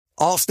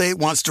Allstate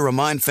wants to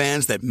remind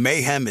fans that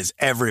mayhem is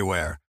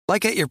everywhere,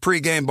 like at your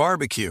pregame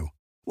barbecue.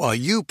 While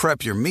you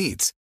prep your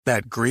meats,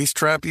 that grease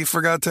trap you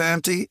forgot to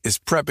empty is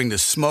prepping to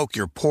smoke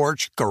your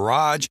porch,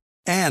 garage,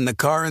 and the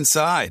car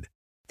inside.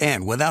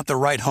 And without the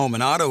right home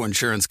and auto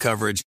insurance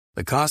coverage,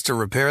 the cost to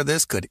repair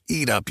this could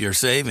eat up your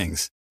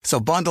savings. So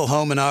bundle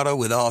home and auto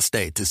with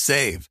Allstate to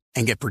save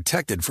and get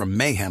protected from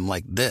mayhem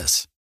like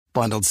this.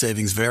 Bundled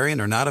savings vary and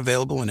are not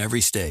available in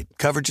every state.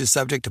 Coverage is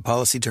subject to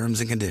policy terms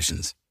and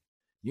conditions.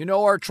 You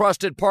know our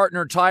trusted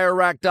partner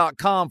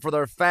TireRack.com for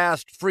their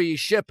fast, free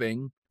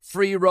shipping,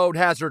 free road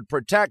hazard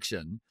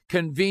protection,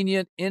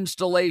 convenient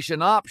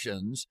installation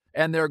options,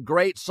 and their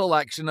great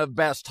selection of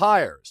best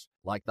tires,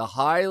 like the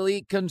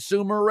highly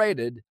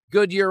consumer-rated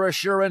Goodyear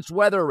Assurance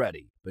Weather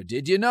Ready. But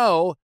did you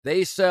know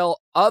they sell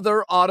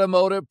other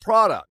automotive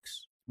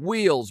products?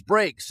 Wheels,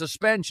 brakes,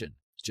 suspension,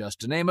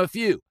 just to name a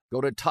few. Go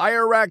to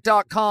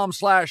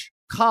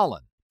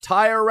TireRack.com/Colin.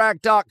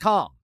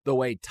 TireRack.com, the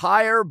way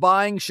tire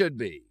buying should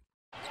be.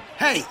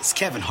 Hey, it's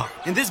Kevin Hart.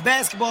 And this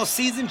basketball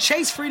season,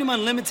 Chase Freedom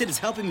Unlimited is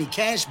helping me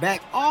cash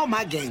back all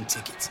my game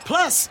tickets.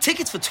 Plus,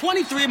 tickets for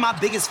 23 of my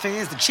biggest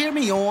fans to cheer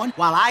me on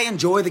while I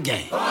enjoy the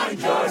game. Find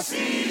your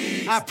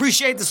seats. I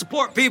appreciate the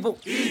support, people.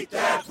 Eat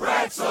that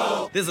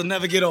pretzel. This'll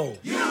never get old.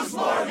 Use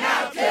more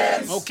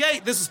napkins.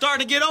 Okay, this is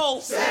starting to get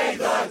old. Say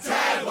the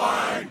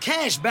tagline.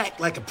 Cash back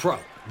like a pro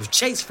with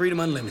Chase Freedom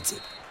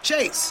Unlimited.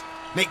 Chase,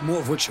 make more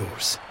of what's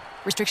yours.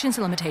 Restrictions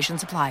and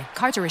limitations apply.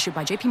 Cards are issued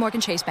by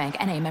JPMorgan Chase Bank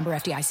and a member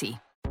FDIC.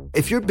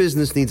 If your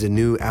business needs a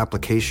new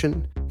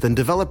application, then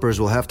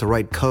developers will have to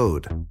write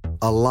code.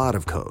 A lot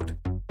of code.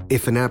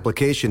 If an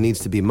application needs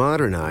to be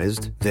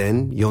modernized,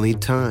 then you'll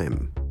need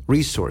time,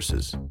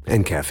 resources,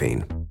 and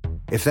caffeine.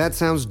 If that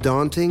sounds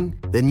daunting,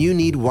 then you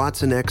need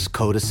Watson X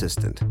Code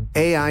Assistant.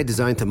 AI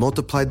designed to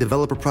multiply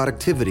developer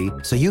productivity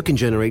so you can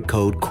generate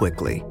code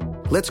quickly.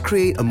 Let's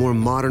create a more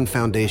modern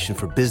foundation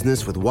for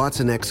business with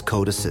Watson X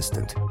Code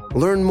Assistant.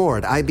 Learn more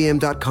at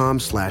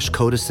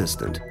ibm.com/code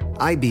assistant.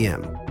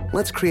 IBM.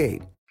 Let's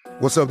create.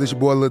 What's up, this your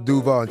boy Lil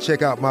Duval, and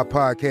check out my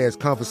podcast,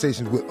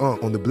 Conversations with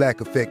Unc, on the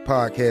Black Effect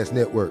Podcast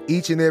Network.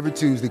 Each and every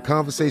Tuesday,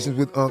 Conversations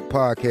with Unc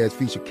podcast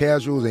feature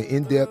casual and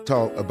in-depth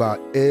talk about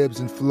ebbs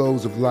and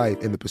flows of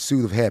life and the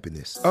pursuit of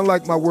happiness.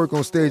 Unlike my work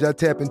on stage, I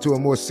tap into a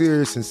more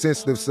serious and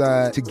sensitive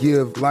side to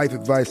give life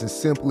advice and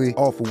simply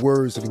offer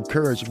words of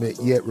encouragement,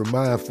 yet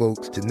remind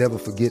folks to never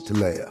forget to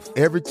laugh.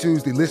 Every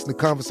Tuesday, listen to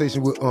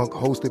Conversation with Unc,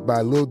 hosted by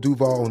Lil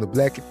Duval on the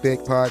Black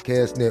Effect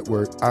Podcast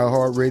Network,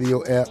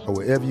 iHeartRadio app, or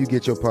wherever you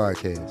get your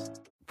podcasts.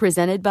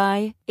 Presented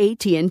by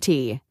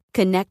AT&T.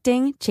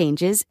 Connecting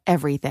changes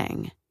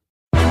everything.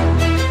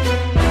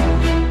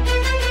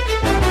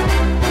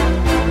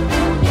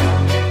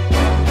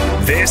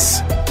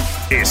 This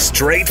is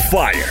Straight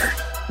Fire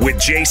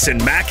with Jason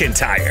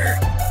McIntyre.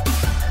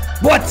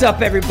 What's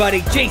up,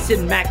 everybody?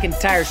 Jason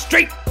McIntyre,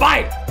 Straight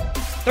Fire.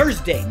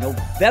 Thursday,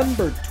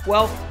 November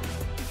 12th.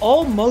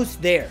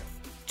 Almost there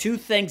to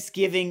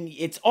Thanksgiving.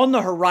 It's on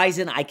the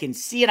horizon. I can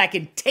see it. I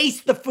can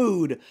taste the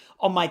food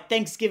on my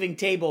Thanksgiving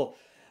table.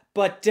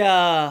 But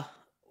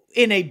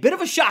in a bit of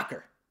a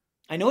shocker,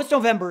 I know it's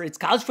November, it's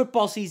college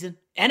football season,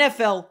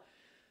 NFL,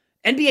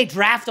 NBA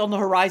draft on the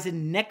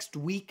horizon next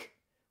week.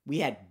 We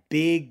had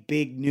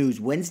big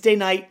news. Wednesday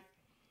night,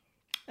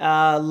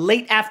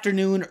 late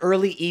afternoon,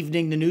 early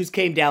evening, the news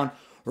came down.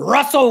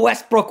 Russell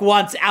Westbrook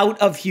wants out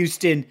of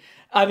Houston.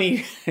 I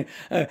mean,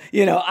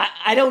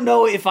 I don't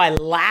know if I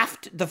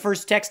laughed the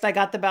first text I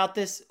got about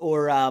this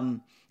or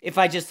if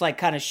I just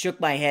kind of shook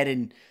my head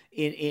in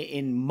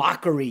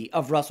mockery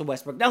of Russell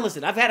Westbrook. Now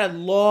listen, I've had a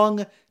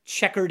long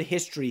checkered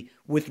history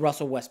with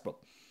Russell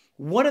Westbrook.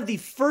 One of the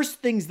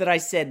first things that I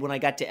said when I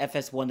got to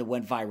FS1 that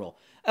went viral,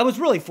 I was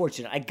really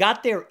fortunate. I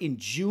got there in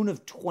June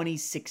of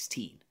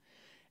 2016.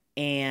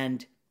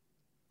 And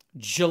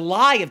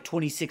July of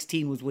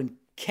 2016 was when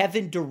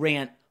Kevin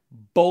Durant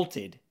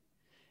bolted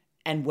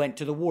and went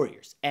to the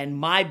Warriors. And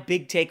my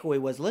big takeaway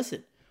was,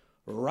 listen,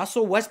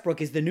 Russell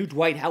Westbrook is the new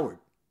Dwight Howard.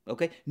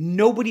 Okay?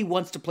 Nobody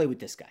wants to play with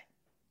this guy.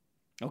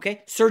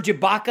 Okay? Serge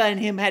Ibaka and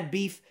him had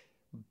beef.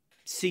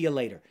 See you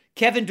later.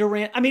 Kevin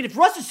Durant. I mean, if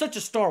Russ is such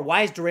a star,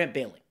 why is Durant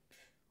bailing?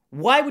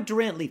 Why would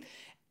Durant leave?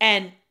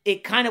 And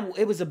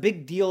it was a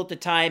big deal at the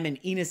time.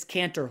 And Enes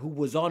Kanter, who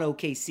was on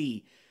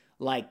OKC,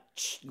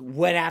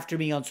 went after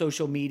me on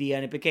social media.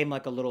 And it became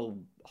a little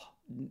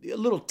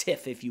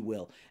tiff, if you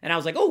will. And I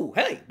was like, oh,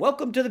 hey,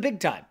 welcome to the big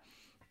time.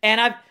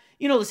 And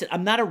listen,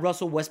 I'm not a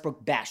Russell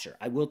Westbrook basher.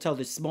 I will tell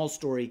this small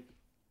story.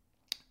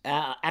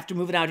 After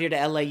moving out here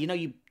to LA,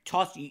 you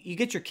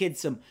get your kids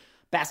some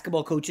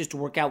basketball coaches to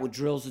work out with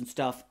drills and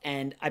stuff.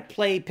 And I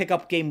play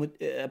pickup game at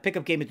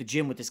the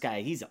gym with this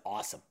guy. He's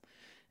awesome.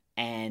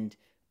 And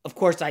of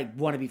course, I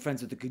want to be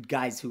friends with the good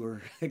guys who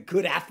are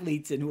good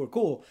athletes and who are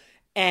cool.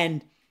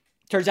 And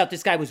turns out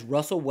this guy was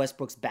Russell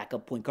Westbrook's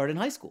backup point guard in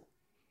high school.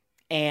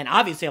 And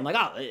obviously, I'm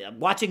I'm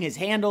watching his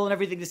handle and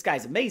everything. This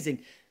guy's amazing.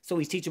 So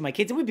he's teaching my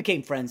kids, and we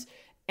became friends.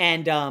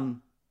 And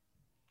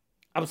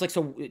I was like,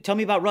 so tell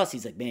me about Russ.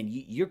 He's like, man,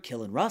 you're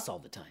killing Russ all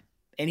the time.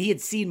 And he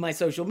had seen my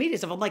social media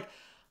stuff. I'm like,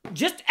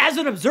 just as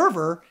an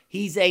observer,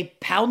 he's a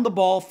pound the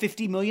ball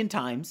 50 million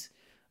times,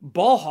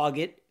 ball hog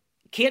it,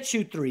 can't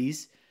shoot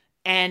threes.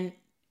 And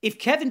if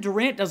Kevin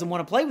Durant doesn't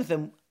want to play with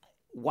him,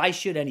 why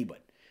should anyone?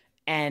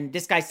 And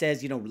this guy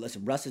says,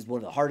 listen, Russ is one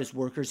of the hardest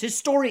workers. His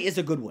story is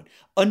a good one.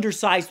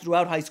 Undersized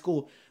throughout high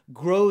school,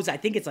 grows, I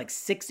think it's like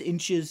 6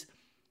 inches,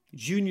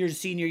 junior,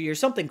 senior year,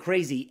 something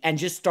crazy, and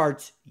just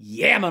starts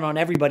yamming on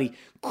everybody.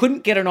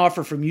 Couldn't get an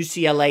offer from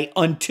UCLA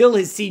until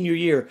his senior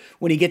year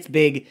when he gets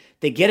big.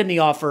 They get him the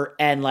offer,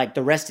 and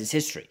the rest is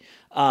history.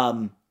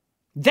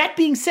 That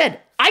being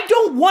said, I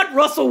don't want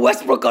Russell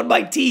Westbrook on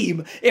my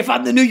team if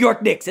I'm the New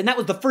York Knicks. And that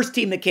was the first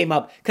team that came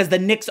up because the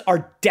Knicks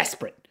are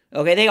desperate.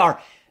 Okay,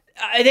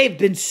 they've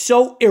been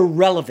so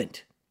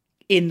irrelevant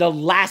in the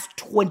last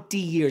 20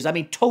 years. I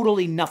mean,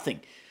 totally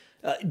nothing.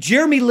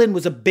 Jeremy Lin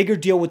was a bigger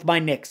deal with my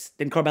Knicks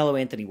than Carmelo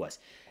Anthony was.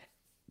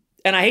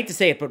 And I hate to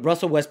say it, but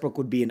Russell Westbrook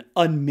would be an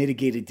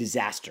unmitigated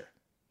disaster.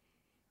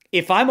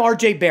 If I'm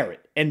RJ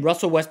Barrett and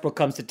Russell Westbrook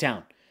comes to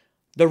town,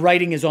 the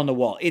writing is on the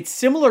wall. It's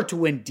similar to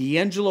when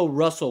D'Angelo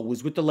Russell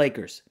was with the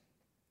Lakers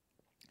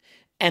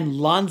and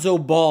Lonzo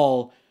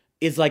Ball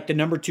is like the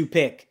number 2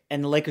 pick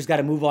and the Lakers got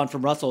to move on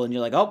from Russell and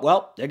you're like, oh,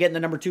 well, they're getting the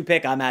number 2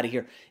 pick. I'm out of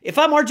here. If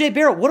I'm RJ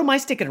Barrett, what am I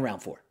sticking around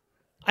for?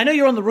 I know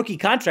you're on the rookie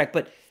contract,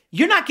 but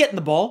you're not getting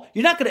the ball.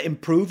 You're not going to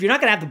improve. You're not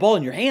going to have the ball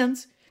in your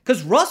hands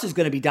because Russ is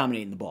going to be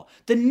dominating the ball.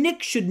 The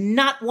Knicks should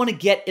not want to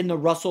get in the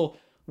Russell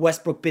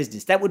Westbrook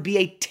business. That would be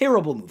a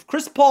terrible move.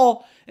 Chris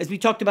Paul, as we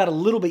talked about a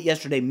little bit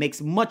yesterday,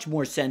 makes much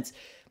more sense.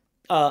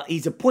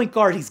 He's a point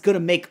guard. He's going to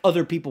make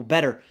other people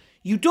better.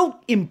 You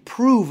don't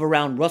improve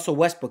around Russell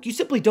Westbrook. You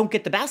simply don't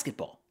get the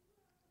basketball.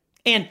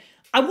 And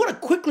I want to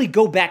quickly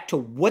go back to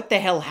what the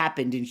hell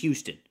happened in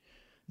Houston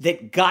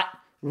that got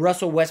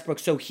Russell Westbrook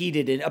so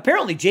heated. And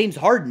apparently James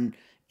Harden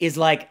is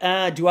like,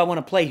 do I want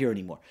to play here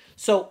anymore?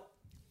 So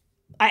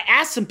I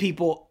asked some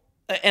people,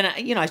 and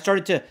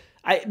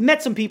I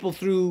met some people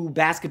through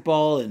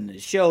basketball and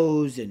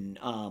shows, and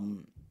I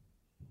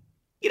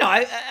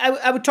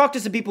would talk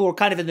to some people who were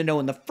kind of in the know.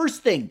 And the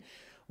first thing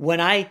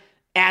when I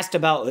asked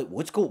about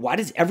what's cool, why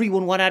does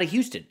everyone want out of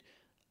Houston?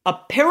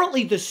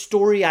 Apparently, the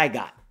story I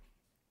got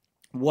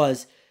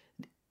was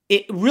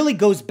it really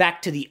goes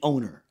back to the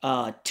owner,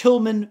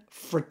 Tillman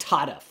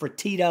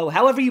Fertitta,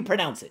 however you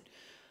pronounce it.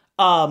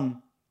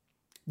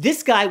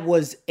 This guy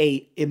was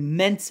an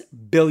immense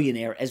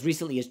billionaire as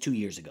recently as 2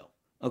 years ago.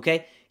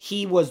 Okay,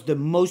 he was the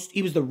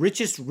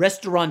richest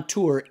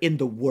restaurateur in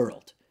the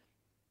world.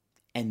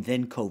 And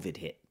then COVID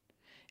hit.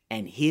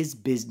 And his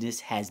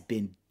business has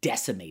been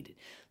decimated.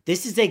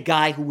 This is a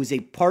guy who was a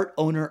part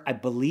owner, I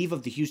believe,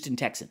 of the Houston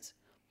Texans.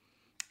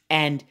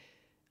 He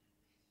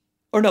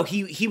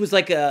was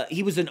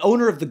an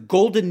owner of the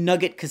Golden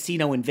Nugget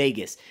Casino in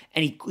Vegas.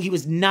 And he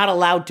was not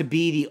allowed to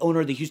be the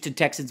owner of the Houston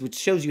Texans, which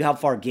shows you how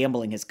far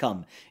gambling has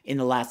come in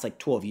the last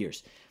 12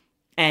 years.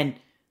 And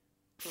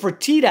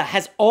Fertitta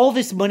has all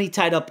this money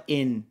tied up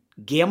in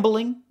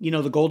gambling,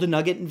 the Golden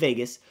Nugget in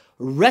Vegas,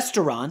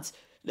 restaurants.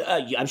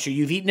 I'm sure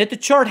you've eaten at the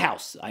Chart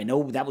House. I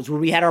know that was where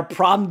we had our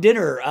prom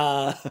dinner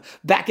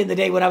back in the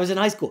day when I was in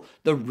high school.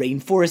 The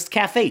Rainforest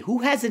Cafe. Who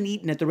hasn't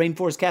eaten at the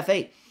Rainforest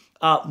Cafe?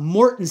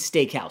 Morton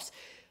Steakhouse.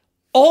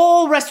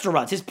 All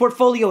restaurants. His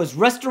portfolio is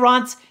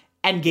restaurants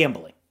and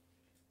gambling.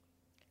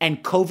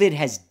 And COVID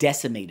has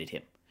decimated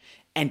him.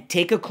 And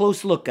take a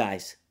close look,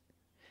 guys,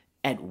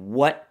 at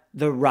what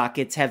the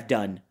Rockets have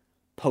done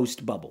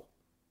post-bubble.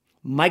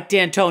 Mike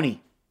D'Antoni,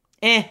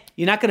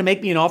 you're not going to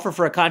make me an offer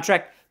for a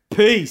contract?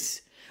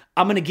 Peace.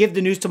 I'm going to give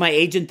the news to my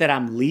agent that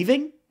I'm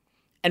leaving,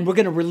 and we're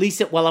going to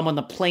release it while I'm on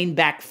the plane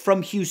back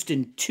from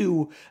Houston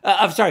from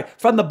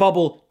the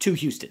bubble to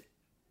Houston.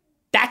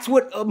 That's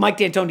what Mike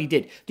D'Antoni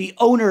did. The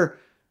owner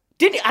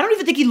I don't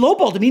even think he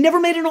lowballed him. He never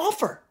made an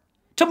offer.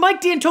 To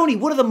Mike D'Antoni,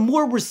 one of the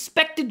more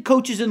respected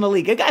coaches in the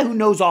league, a guy who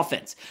knows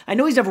offense. I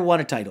know he's never won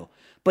a title,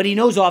 but he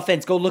knows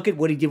offense. Go look at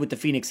what he did with the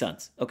Phoenix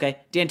Suns, okay?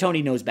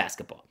 D'Antoni knows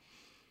basketball.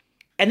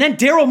 And then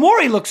Daryl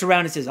Morey looks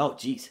around and says, oh,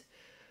 geez,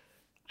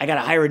 I got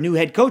to hire a new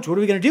head coach. What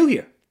are we going to do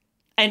here?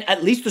 And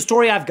at least the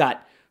story I've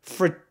got,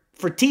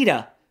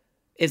 Fertitta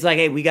is like,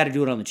 hey, we got to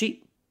do it on the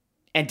cheap.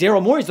 And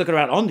Daryl Morey's looking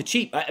around on the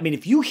cheap. I mean,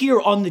 if you hear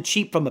on the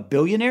cheap from a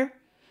billionaire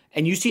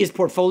and you see his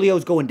portfolio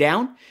is going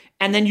down,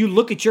 and then you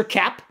look at your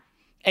cap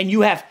and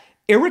you have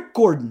Eric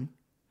Gordon,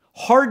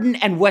 Harden,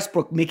 and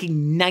Westbrook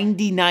making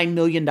 $99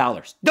 million.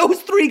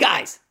 Those three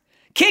guys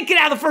can't get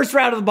out of the first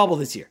round of the bubble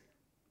this year.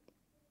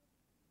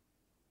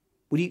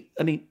 What are you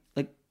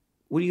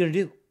going to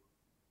do?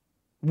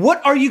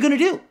 What are you going to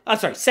do? I'm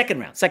sorry, second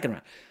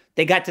round.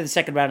 They got to the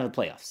second round of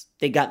the playoffs.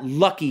 They got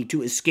lucky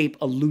to escape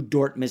a Lou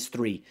Dort missed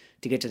three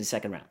to get to the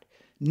second round.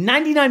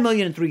 $99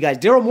 million and three guys.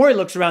 Daryl Morey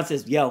looks around and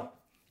says, yo,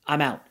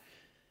 I'm out.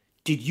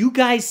 Did you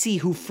guys see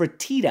who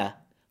Fertitta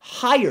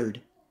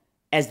hired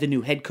as the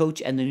new head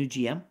coach and the new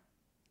GM?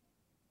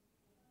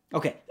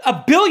 Okay,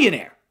 a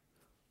billionaire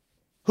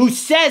who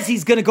says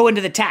he's going to go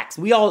into the tax.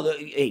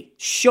 Hey,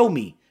 show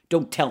me,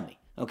 don't tell me,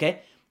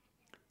 okay?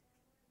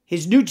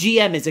 His new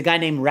GM is a guy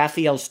named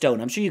Raphael Stone.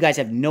 I'm sure you guys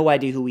have no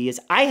idea who he is.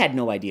 I had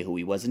no idea who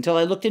he was until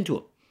I looked into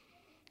him.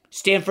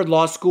 Stanford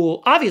Law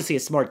School, obviously a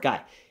smart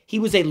guy. He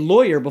was a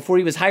lawyer before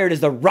he was hired as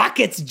the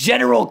Rockets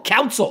general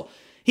counsel.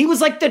 He was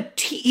like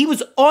he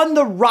was on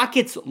the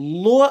Rockets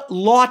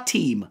law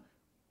team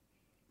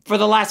for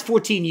the last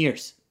 14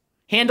 years,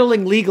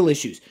 handling legal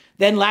issues.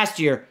 Then last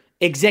year,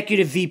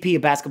 executive VP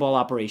of basketball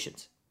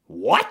operations.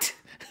 What?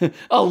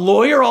 A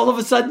lawyer all of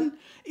a sudden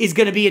is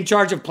going to be in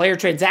charge of player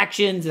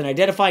transactions and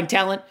identifying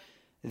talent?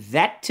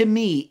 That to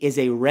me is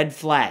a red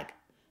flag.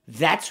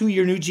 That's who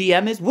your new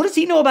GM is? What does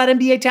he know about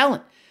NBA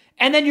talent?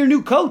 And then your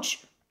new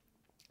coach.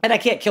 And I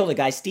can't kill the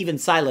guy, Stephen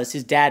Silas.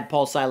 His dad,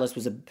 Paul Silas,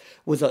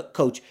 was a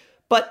coach.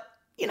 But,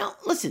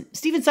 listen,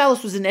 Stephen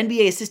Silas was an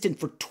NBA assistant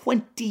for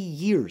 20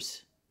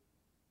 years.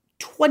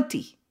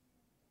 20.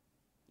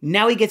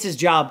 Now he gets his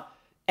job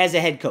as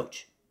a head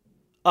coach.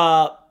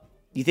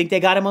 You think they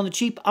got him on the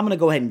cheap? I'm going to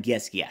go ahead and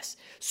guess yes.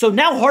 So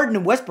now Harden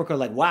and Westbrook are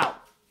like, wow.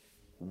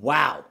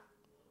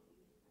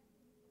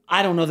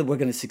 I don't know that we're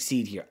going to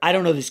succeed here. I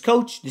don't know this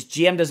coach. This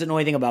GM doesn't know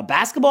anything about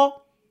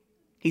basketball.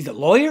 He's a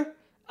lawyer.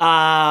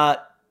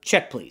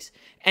 Check, please.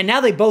 And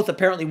now they both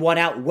apparently won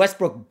out.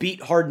 Westbrook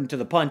beat Harden to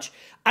the punch.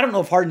 I don't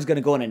know if Harden's going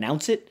to go and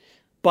announce it,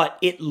 but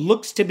it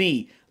looks to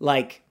me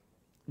like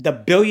the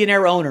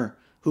billionaire owner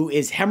who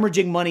is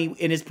hemorrhaging money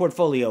in his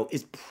portfolio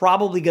is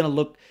probably going to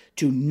look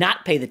to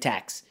not pay the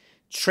tax,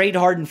 trade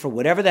Harden for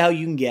whatever the hell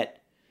you can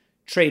get,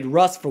 trade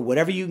Russ for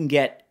whatever you can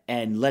get,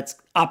 and let's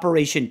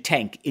Operation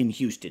Tank in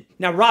Houston.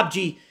 Now, Rob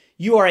G.,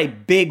 you are a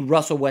big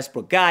Russell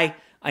Westbrook guy.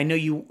 I know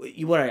you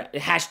want a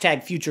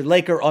hashtag future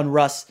Laker on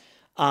Russ.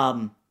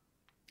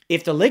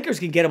 If the Lakers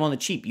can get him on the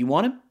cheap, you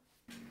want him?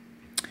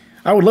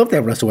 I would love to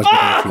have Russell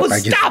Westbrook on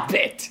the cheap. Stop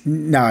it!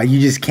 No, you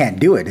just can't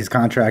do it. His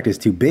contract is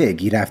too big.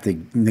 You'd have to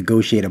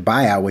negotiate a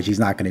buyout, which he's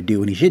not going to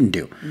do and he shouldn't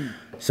do.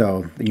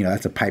 So,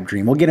 that's a pipe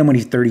dream. We'll get him when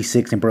he's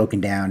 36 and broken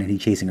down and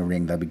he's chasing a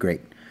ring. That'd be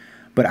great.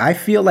 But I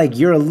feel like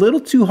you're a little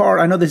too hard.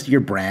 I know this is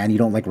your brand. You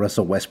don't like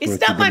Russell Westbrook.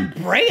 It's not my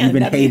brand. You've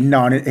been hating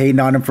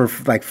on him for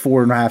like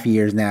 4.5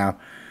 years now.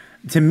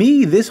 To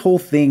me, this whole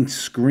thing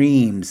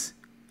screams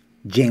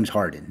James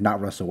Harden,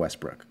 not Russell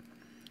Westbrook.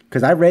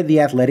 Because I read the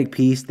Athletic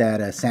piece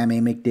that Sam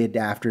Amick did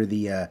after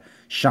the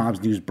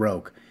Shams news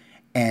broke.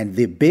 And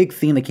the big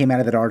thing that came out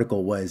of that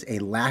article was a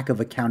lack of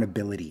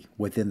accountability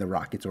within the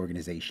Rockets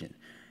organization.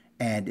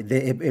 And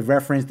it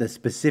referenced the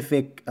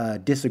specific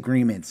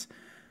disagreements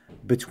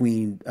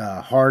between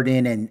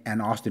Harden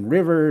and Austin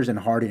Rivers and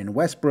Harden and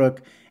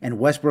Westbrook. And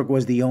Westbrook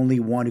was the only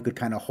one who could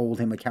kind of hold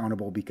him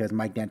accountable because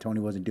Mike D'Antoni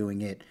wasn't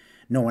doing it.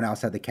 No one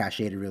else had the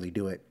cachet to really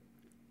do it.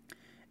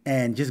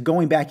 And just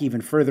going back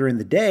even further in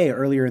the day,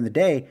 earlier in the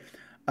day,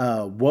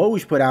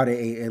 Woj put out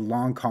a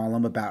long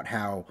column about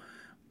how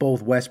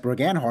both Westbrook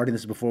and Harden,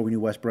 this is before we knew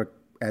Westbrook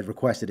had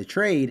requested a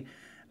trade,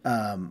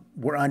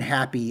 were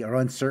unhappy or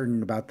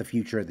uncertain about the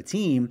future of the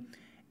team.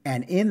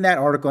 And in that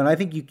article, and I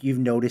think you've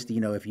noticed,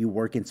 if you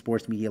work in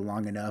sports media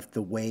long enough,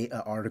 the way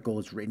an article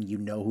is written, you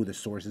know who the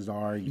sources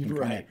are. You can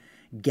kind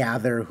of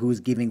gather who's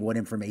giving what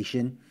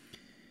information.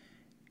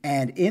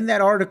 And in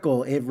that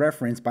article, it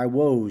referenced by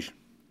Woj,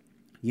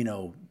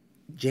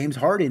 James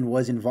Harden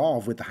was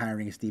involved with the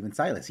hiring of Stephen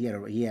Silas. He had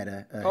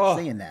a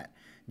say in that.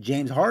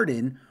 James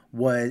Harden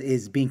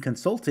is being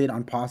consulted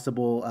on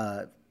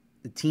possible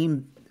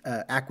team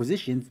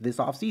acquisitions this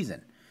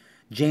offseason.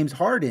 James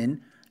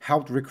Harden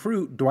helped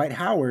recruit Dwight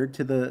Howard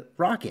to the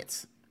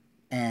Rockets.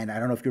 And I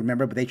don't know if you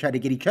remember, but they tried to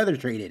get each other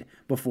traded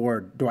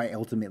before Dwight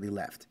ultimately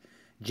left.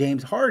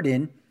 James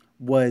Harden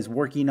was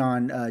working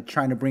on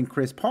trying to bring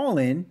Chris Paul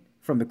in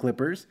from the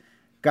Clippers,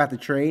 got the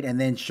trade,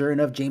 and then sure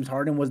enough, James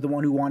Harden was the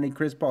one who wanted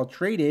Chris Paul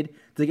traded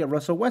to get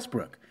Russell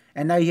Westbrook.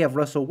 And now you have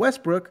Russell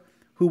Westbrook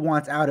who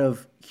wants out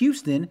of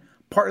Houston,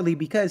 partly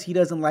because he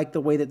doesn't like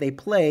the way that they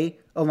play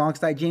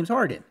alongside James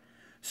Harden.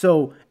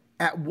 So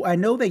I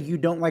know that you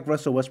don't like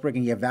Russell Westbrook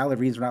and you have valid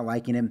reasons for not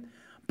liking him,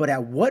 but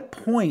at what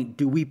point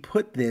do we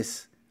put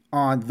this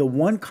on the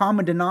one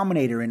common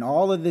denominator in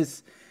all of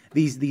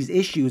these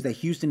issues that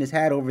Houston has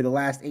had over the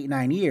last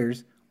 8-9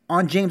 years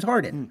on James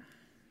Harden?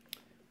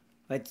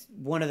 It's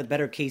one of the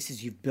better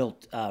cases you've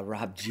built,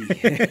 Rob G.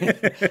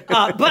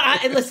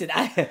 But listen,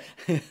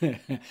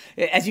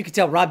 as you can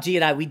tell, Rob G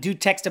and I, we do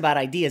text about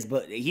ideas,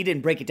 but he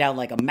didn't break it down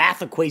like a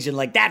math equation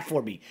like that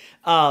for me.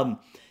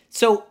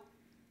 So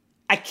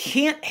I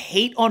can't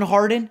hate on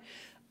Harden.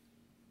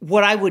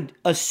 What I would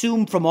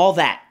assume from all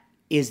that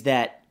is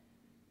that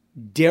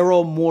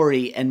Daryl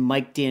Morey and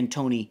Mike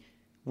D'Antoni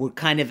were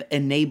kind of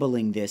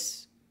enabling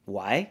this.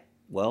 Why?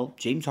 Well,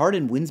 James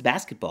Harden wins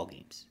basketball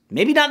games.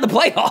 Maybe not in the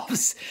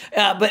playoffs,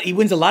 but he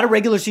wins a lot of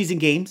regular season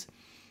games.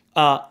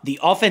 The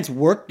offense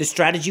worked. The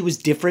strategy was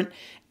different.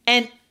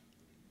 And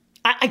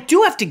I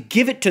do have to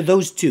give it to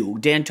those two,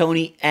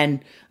 D'Antoni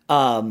and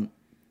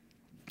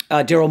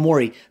Daryl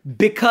Morey,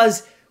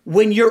 because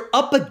when you're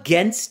up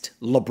against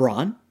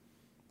LeBron,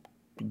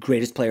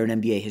 greatest player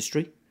in NBA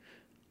history,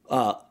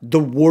 the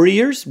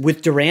Warriors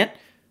with Durant,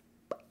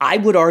 I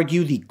would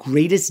argue the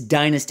greatest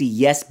dynasty,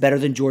 yes, better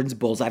than Jordan's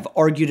Bulls. I've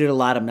argued it a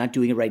lot. I'm not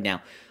doing it right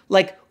now.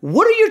 Like,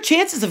 what are your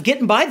chances of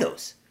getting by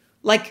those?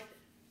 Like,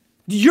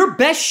 your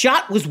best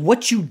shot was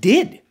what you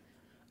did.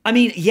 I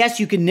mean, yes,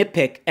 you can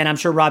nitpick, and I'm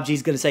sure Rob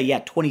G's going to say,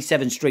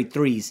 27 straight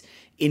threes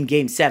in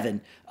Game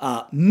 7.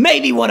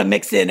 Maybe want to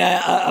mix in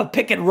a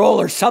pick and roll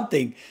or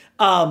something.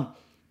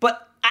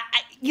 But,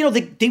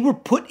 they were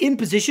put in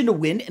position to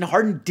win, and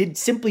Harden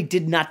simply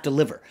did not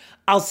deliver.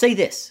 I'll say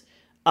this.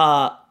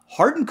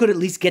 Harden could at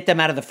least get them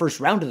out of the first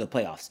round of the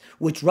playoffs,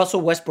 which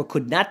Russell Westbrook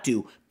could not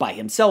do by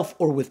himself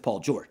or with Paul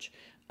George.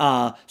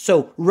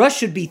 So Russ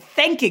should be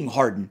thanking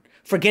Harden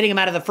for getting him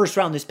out of the first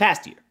round this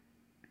past year.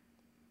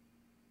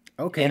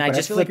 Okay, and I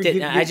just flipped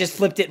it. I just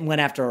flipped it and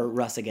went after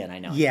Russ again. I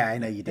know. Yeah, I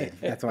know you did.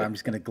 That's why I'm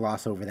just going to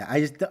gloss over that.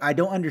 I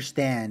don't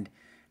understand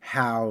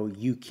how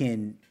you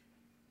can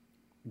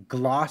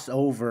gloss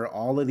over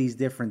all of these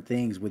different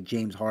things with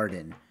James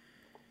Harden,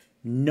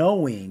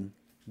 knowing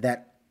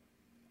that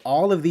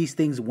all of these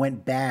things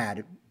went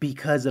bad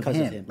because of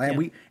him.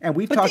 Like, yeah.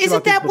 We've but talked isn't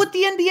about this that what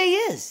the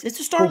NBA is? It's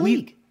a star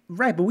league.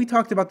 Right, but we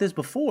talked about this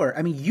before.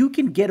 I mean, you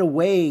can get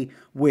away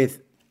with,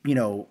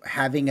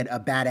 having a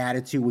bad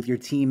attitude with your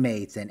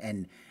teammates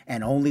and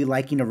only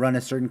liking to run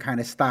a certain kind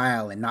of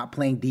style and not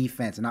playing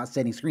defense and not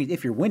setting screens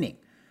if you're winning.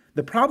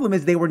 The problem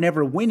is they were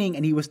never winning,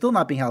 and he was still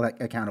not being held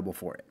accountable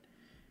for it.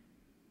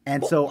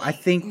 And so I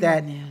think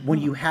that when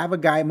you have a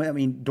guy, I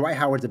mean, Dwight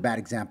Howard's a bad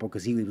example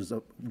because he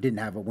didn't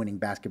have a winning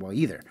basketball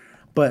either.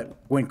 But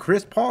when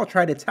Chris Paul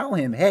tried to tell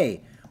him,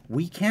 hey,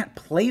 we can't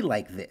play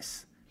like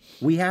this.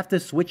 We have to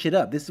switch it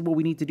up. This is what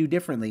we need to do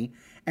differently.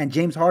 And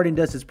James Harden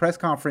does his press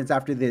conference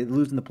after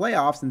losing the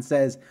playoffs and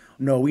says,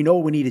 no, we know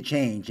we need to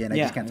change, and I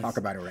just can't talk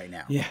about it right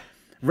now. Yeah.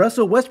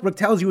 Russell Westbrook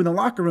tells you in the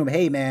locker room,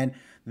 hey, man,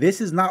 this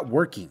is not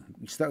working.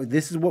 So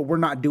this is what we're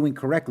not doing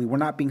correctly. We're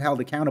not being held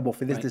accountable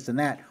for this, this, and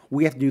that.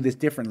 We have to do this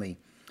differently.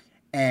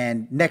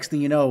 And next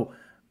thing you know,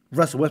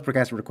 Russell Westbrook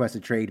has to request a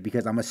trade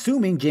because I'm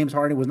assuming James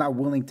Harden was not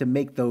willing to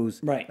make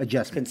those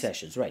adjustments.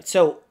 Concessions, right.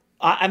 So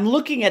I'm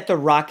looking at the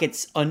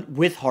Rockets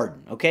with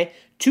Harden, okay?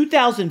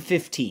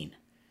 2015,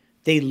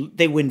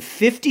 they win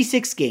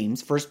 56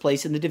 games, first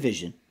place in the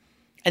division,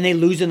 and they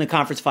lose in the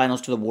conference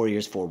finals to the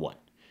Warriors 4-1.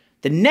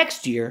 The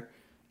next year,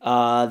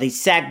 they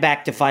sag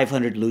back to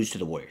 500, lose to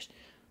the Warriors.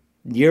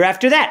 Year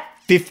after that,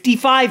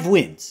 55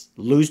 wins,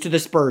 lose to the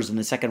Spurs in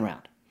the second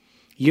round.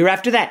 Year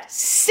after that,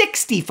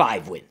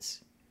 65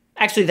 wins.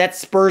 Actually, that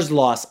Spurs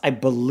loss, I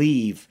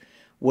believe,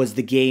 was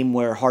the game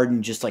where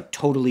Harden just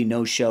totally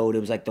no-showed. It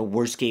was the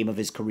worst game of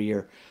his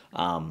career.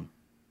 I'm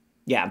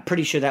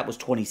pretty sure that was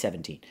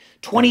 2017.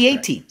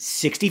 2018,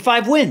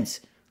 65 wins,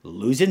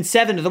 losing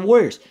 7 to the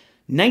Warriors.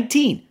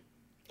 19,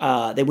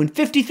 they win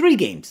 53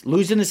 games,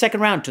 lose in the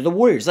second round to the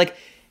Warriors.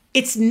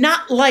 It's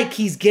not like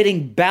he's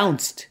getting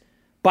bounced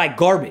by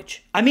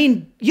garbage. I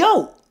mean,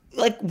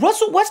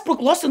 Russell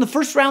Westbrook lost in the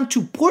first round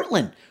to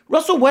Portland.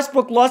 Russell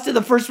Westbrook lost in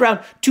the first round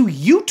to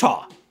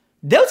Utah.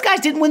 Those guys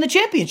didn't win the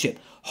championship.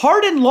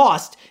 Harden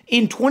lost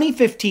in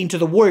 2015 to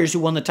the Warriors, who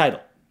won the title.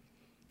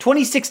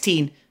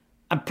 2016,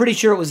 I'm pretty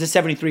sure it was the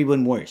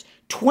 73-win Warriors.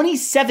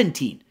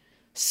 2017,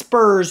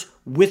 Spurs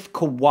with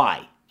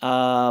Kawhi.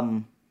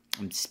 I'm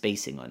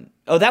spacing on.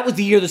 Oh, that was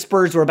the year the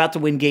Spurs were about to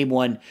win Game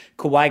 1.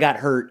 Kawhi got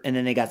hurt, and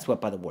then they got swept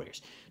by the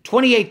Warriors.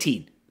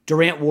 2018,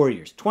 Durant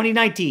Warriors.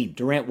 2019,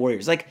 Durant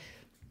Warriors.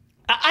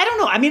 I don't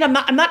know. I mean,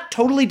 I'm not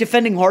totally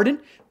defending Harden,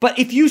 but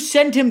if you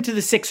send him to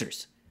the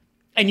Sixers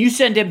and you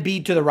send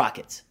Embiid to the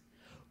Rockets,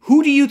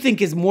 who do you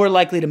think is more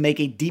likely to make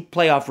a deep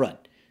playoff run?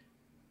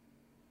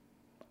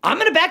 I'm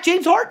going to back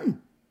James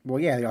Harden. Well,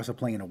 yeah, they're also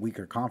playing in a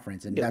weaker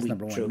conference, and that's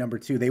number one. True. Number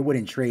two, they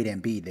wouldn't trade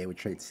Embiid. They would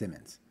trade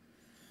Simmons.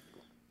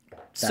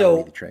 That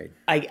would be the trade.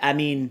 I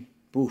mean,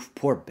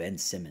 poor Ben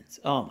Simmons.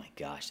 Oh my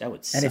gosh, that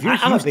would suck. And if you're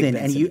Houston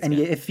and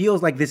it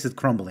feels like this is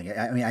crumbling.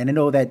 I mean, I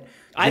know that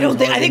I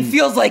think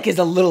feels like is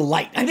a little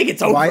light. I think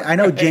it's over. Well, I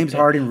know James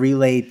Harden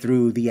relayed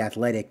through The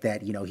Athletic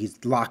that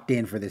he's locked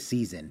in for this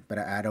season, but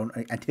I don't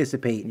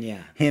anticipate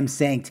him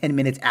saying 10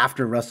 minutes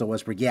after Russell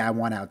Westbrook, I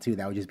want out too.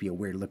 That would just be a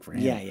weird look for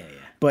him. Yeah.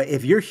 But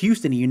if you're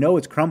Houston and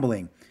it's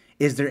crumbling,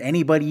 is there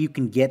anybody you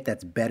can get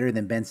that's better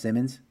than Ben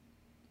Simmons?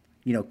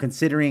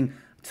 Considering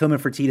Tillman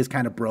Fertitta's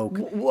kind of broke.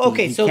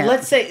 Okay, so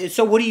let's say.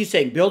 So what are you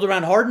saying? Build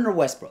around Harden or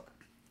Westbrook?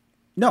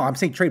 No, I'm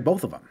saying trade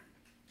both of them.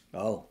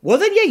 Oh, well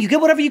then, you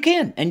get whatever you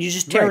can, and you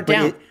just tear it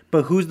down.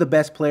 But who's the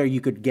best player you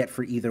could get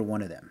for either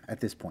one of them at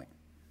this point?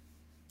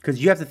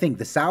 Because you have to think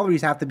the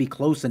salaries have to be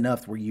close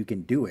enough where you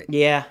can do it.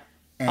 Yeah,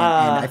 and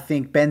I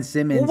think Ben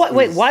Simmons. Well,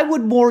 wait, why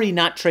would Morey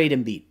not trade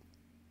Embiid?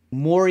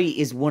 Morey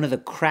is one of the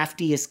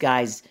craftiest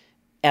guys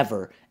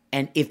ever,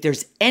 and if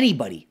there's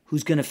anybody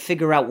who's going to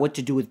figure out what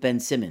to do with Ben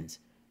Simmons,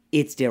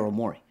 it's Daryl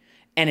Morey.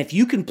 And if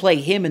you can play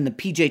him in the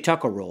PJ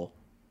Tucker role,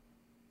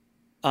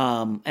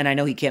 and I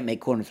know he can't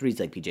make corner threes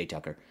like PJ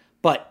Tucker,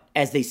 but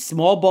as a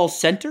small ball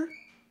center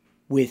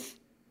with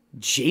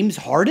James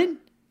Harden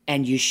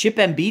and you ship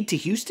Embiid to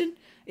Houston,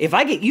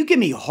 you give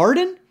me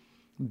Harden,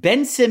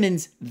 Ben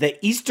Simmons,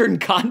 the Eastern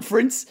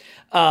Conference,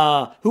 who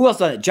else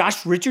on it?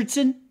 Josh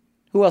Richardson?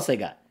 Who else they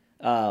got?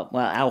 Al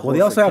Horford. Well,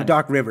 they also have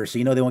Doc Rivers, so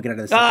they won't get out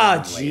of the second.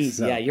 Oh, jeez.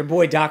 So. Yeah, your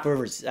boy Doc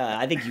Rivers.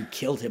 I think you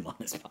killed him on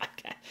this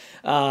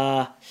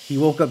podcast. He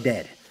woke up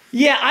dead.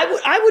 Yeah,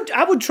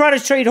 I would try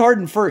to trade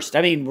Harden first.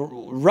 I mean,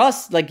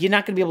 Russ, like, you're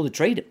not going to be able to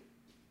trade him.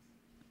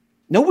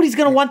 Nobody's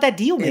going to want that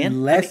deal, man.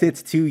 Unless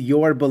it's to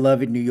your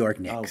beloved New York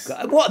Knicks. Oh,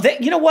 God. Well,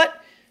 you know what?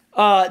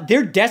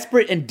 They're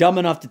desperate and dumb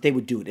enough that they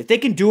would do it. If they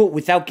can do it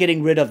without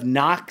getting rid of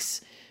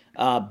Knox,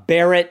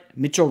 Barrett,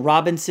 Mitchell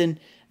Robinson,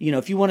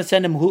 if you want to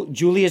send them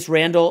Julius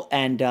Randle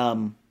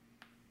and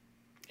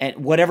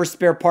whatever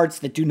spare parts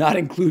that do not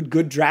include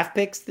good draft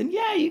picks, then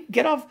yeah, you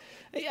get off.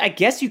 I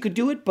guess you could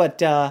do it,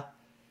 but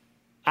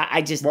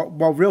I just...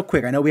 Well, real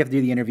quick, I know we have to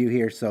do the interview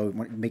here, so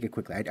make it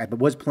quickly. I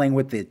was playing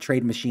with the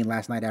trade machine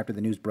last night after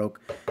the news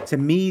broke. To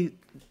me,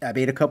 I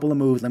made a couple of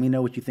moves. Let me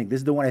know what you think. This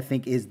is the one I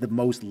think is the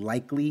most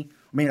likely,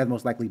 maybe not the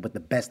most likely, but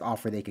the best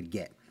offer they could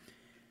get.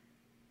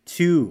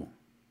 2,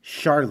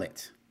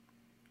 Charlotte,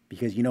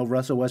 because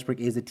Russell Westbrook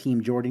is a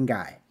Team Jordan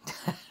guy.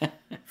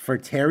 For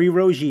Terry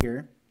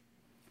Rozier,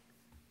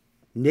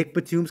 Nick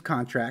Batum's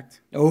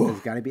contract.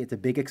 Oh, it's a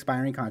big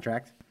expiring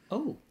contract.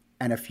 Oh,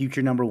 and a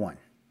future number 1.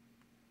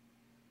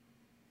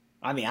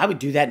 I mean, I would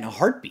do that in a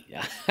heartbeat.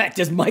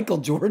 Does Michael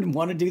Jordan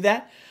want to do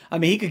that? I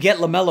mean, he could get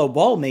LaMelo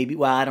Ball maybe.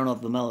 Well, I don't know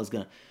if LaMelo's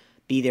going to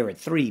be there at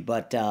 3,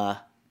 but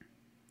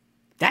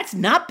that's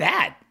not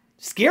bad.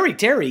 Scary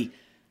Terry,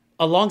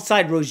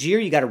 alongside Rozier,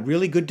 you got a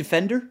really good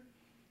defender.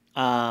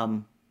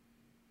 Because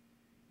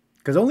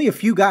only a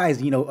few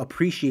guys,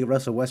 appreciate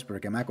Russell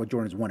Westbrook, and Michael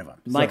Jordan's one of them.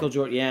 Michael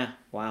Jordan, yeah,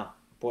 wow,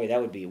 boy, that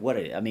would be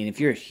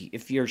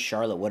if you're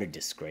Charlotte, what a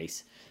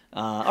disgrace.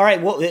 All right,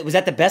 was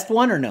that the best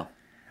one or no?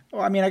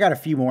 Well, I mean, I got a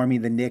few more. I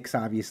mean, the Knicks,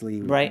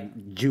 obviously.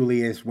 Right.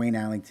 Julius, Wayne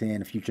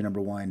Ellington, a future number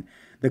 1.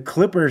 The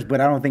Clippers, but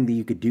I don't think that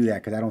you could do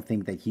that because I don't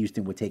think that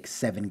Houston would take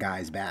 7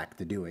 guys back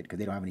to do it because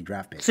they don't have any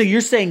draft picks. So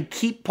you're saying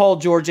keep Paul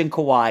George and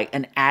Kawhi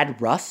and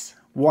add Russ?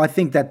 Well, I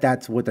think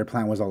that's what their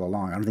plan was all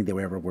along. I don't think they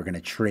were going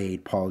to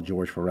trade Paul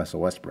George for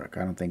Russell Westbrook.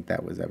 I don't think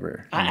that was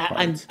ever in the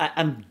cards.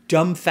 I'm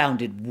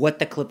dumbfounded what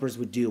the Clippers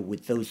would do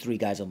with those 3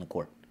 guys on the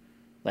court.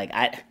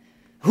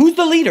 Who's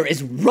the leader?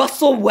 Is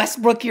Russell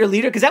Westbrook your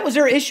leader? Because that was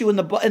their issue in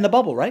the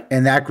bubble, right?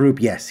 In that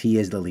group, yes, he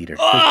is the leader.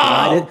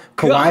 Oh,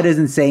 Kawhi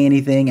doesn't say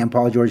anything, and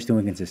Paul George is too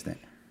inconsistent.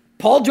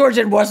 Paul George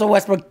and Russell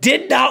Westbrook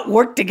did not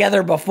work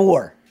together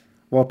before.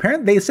 Well,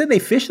 apparently they said they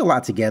fished a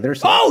lot together.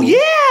 So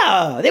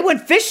yeah, they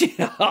went fishing. Is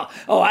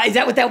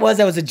that what that was?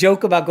 That was a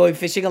joke about going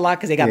fishing a lot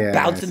because they got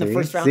bounced in the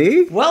first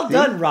round. Well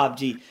done, Rob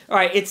G. All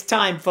right, it's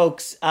time,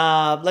 folks.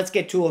 Let's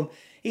get to him.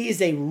 He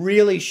is a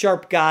really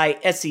sharp guy.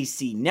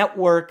 SEC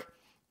Network.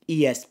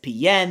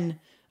 ESPN,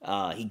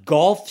 he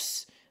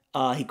golfs,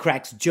 he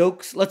cracks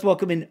jokes. Let's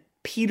welcome in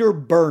Peter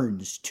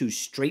Burns to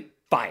Straight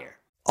Fire.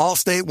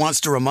 Allstate wants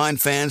to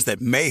remind fans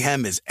that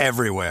mayhem is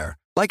everywhere,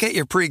 like at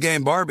your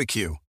pregame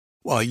barbecue.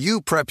 While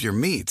you prep your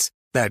meats,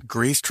 that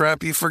grease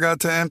trap you forgot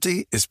to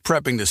empty is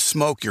prepping to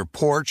smoke your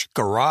porch,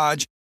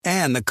 garage,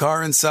 and the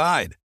car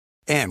inside.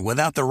 And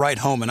without the right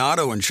home and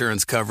auto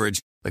insurance coverage,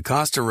 the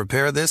cost to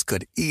repair this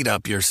could eat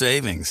up your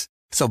savings.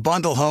 So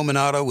bundle home and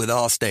auto with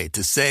Allstate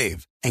to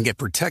save and get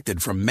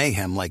protected from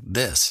mayhem like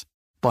this.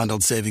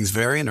 Bundled savings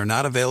vary and are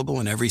not available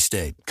in every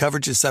state.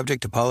 Coverage is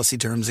subject to policy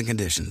terms and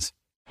conditions.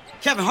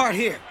 Kevin Hart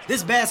here.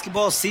 This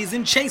basketball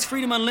season, Chase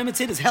Freedom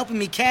Unlimited is helping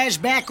me cash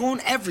back on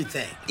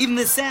everything. Even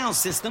the sound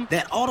system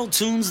that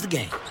auto-tunes the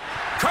game.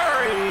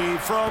 Curry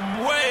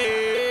from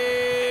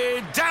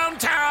way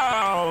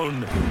downtown.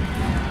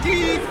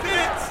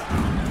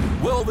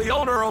 Defense. Will the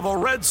owner of a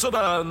red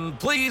sedan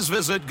please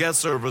visit guest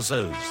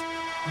services?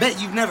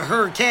 Bet you've never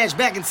heard cash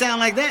back and sound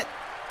like that.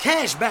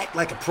 Cash back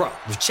like a pro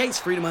with Chase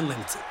Freedom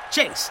Unlimited.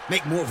 Chase,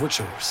 make more of what's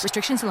yours.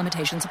 Restrictions and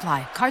limitations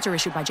apply. Cards are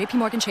issued by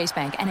JPMorgan Chase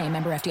Bank, N.A.,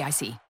 member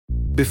FDIC.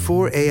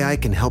 Before AI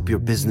can help your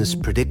business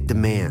predict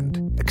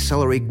demand,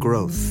 accelerate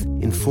growth,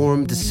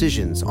 inform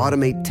decisions,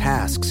 automate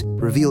tasks,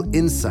 reveal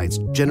insights,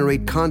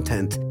 generate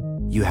content,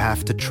 you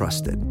have to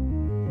trust it.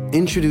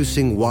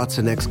 Introducing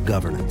Watson X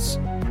Governance,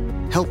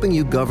 helping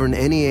you govern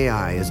any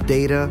AI as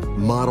data,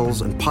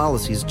 models, and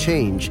policies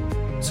change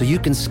so you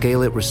can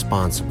scale it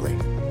responsibly.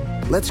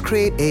 Let's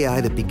create AI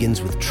that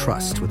begins with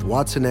trust with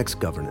Watson X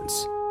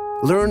Governance.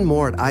 Learn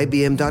more at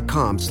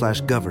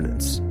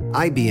ibm.com/governance.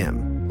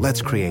 IBM,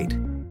 let's create.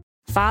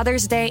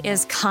 Father's Day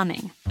is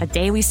coming, a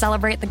day we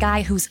celebrate the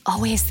guy who's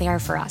always there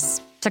for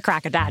us. To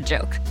crack a dad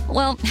joke.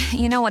 Well,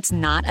 you know what's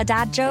not a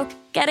dad joke?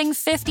 Getting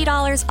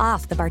 $50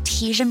 off the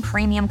Bartesian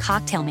Premium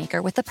Cocktail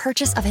Maker with the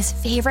purchase of his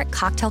favorite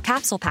cocktail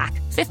capsule pack.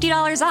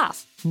 $50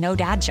 off. No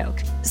dad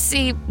joke.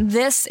 See,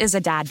 this is a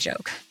dad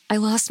joke. I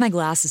lost my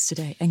glasses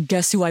today, and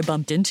guess who I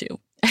bumped into?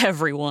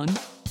 Everyone.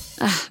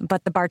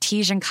 But the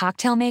Bartesian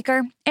Cocktail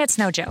Maker, it's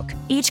no joke.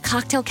 Each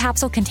cocktail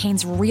capsule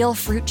contains real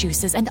fruit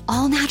juices and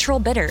all-natural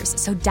bitters,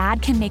 so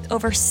Dad can make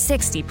over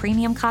 60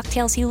 premium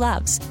cocktails he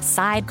loves.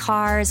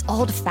 Sidecars,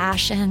 old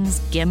fashions,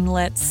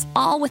 gimlets,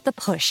 all with the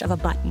push of a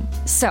button.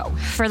 So,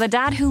 for the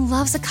dad who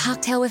loves a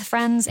cocktail with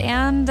friends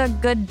and a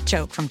good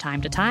joke from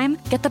time to time,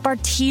 get the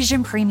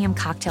Bartesian Premium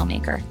Cocktail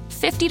Maker.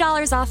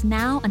 $50 off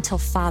now until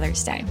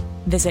Father's Day.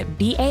 Visit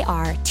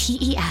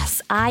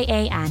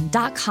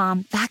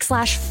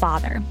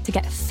BARTESIAN.com/father to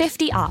get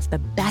 50 off the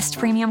best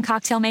premium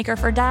cocktail maker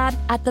for dad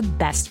at the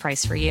best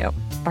price for you.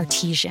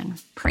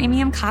 Bartesian,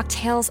 premium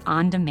cocktails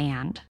on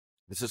demand.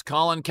 This is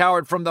Colin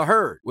Cowherd from The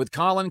Herd with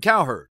Colin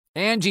Cowherd.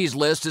 Angie's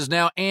List is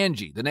now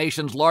Angie, the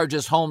nation's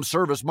largest home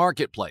service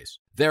marketplace.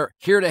 They're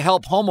here to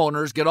help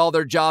homeowners get all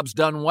their jobs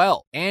done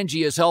well.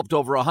 Angie has helped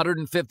over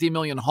 150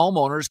 million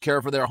homeowners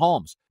care for their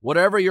homes.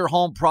 Whatever your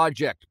home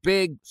project,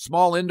 big,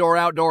 small, indoor,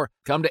 outdoor,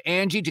 come to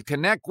Angie to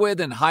connect with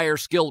and hire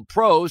skilled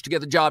pros to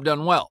get the job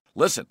done well.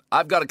 Listen,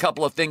 I've got a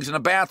couple of things in a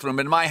bathroom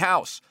in my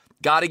house.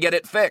 Got to get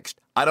it fixed.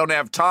 I don't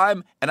have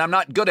time, and I'm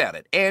not good at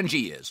it.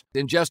 Angie is.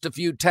 In just a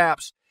few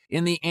taps,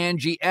 in the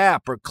Angie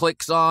app or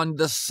clicks on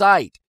the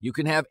site, you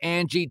can have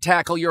Angie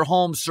tackle your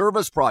home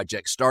service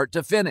project start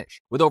to finish.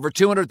 With over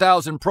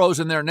 200,000 pros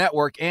in their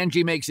network,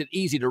 Angie makes it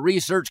easy to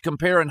research,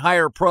 compare, and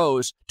hire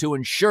pros to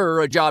ensure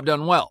a job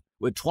done well.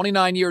 With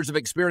 29 years of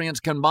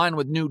experience combined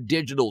with new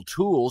digital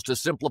tools to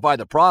simplify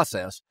the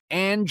process,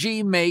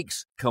 Angie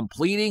makes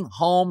completing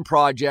home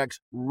projects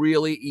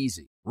really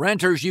easy.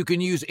 Renters, you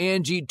can use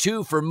Angie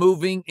too for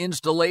moving,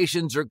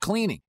 installations, or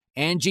cleaning.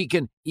 Angie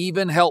can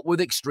even help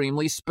with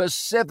extremely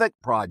specific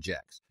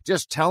projects.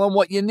 Just tell them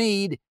what you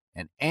need,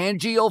 and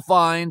Angie will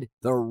find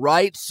the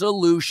right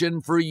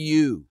solution for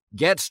you.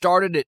 Get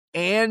started at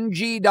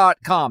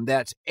Angie.com.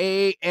 That's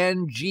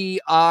ANGI.com,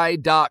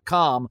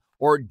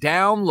 or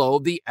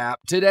download the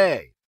app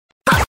today.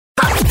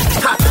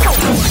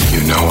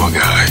 You know a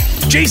guy.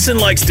 Jason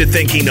likes to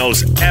think he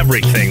knows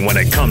everything when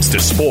it comes to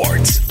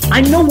sports.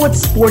 I know what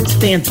sports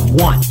fans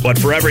want. But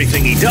for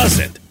everything he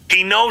doesn't,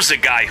 he knows a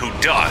guy who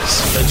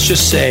does. Let's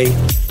just say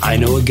I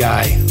know a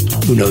guy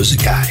who knows a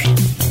guy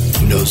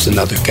who knows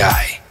another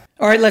guy.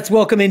 All right, let's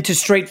welcome into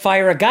Straight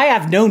Fire a guy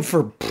I've known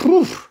for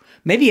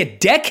maybe a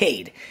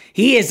decade.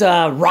 He is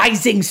a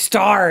rising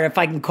star, if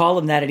I can call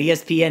him that, at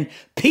ESPN.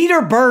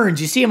 Peter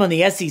Burns, you see him on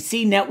the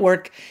SEC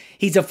network.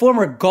 He's a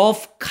former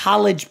golf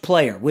college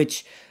player,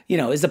 which, you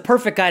know, is the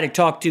perfect guy to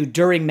talk to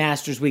during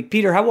Masters Week.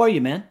 Peter, how are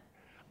you, man?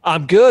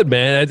 I'm good,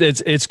 man.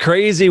 It's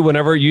crazy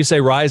whenever you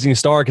say rising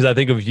star, because I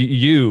think of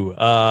you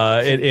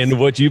and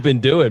what you've been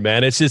doing,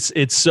 man.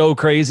 It's so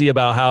crazy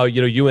about how,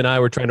 you know, you and I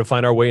were trying to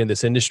find our way in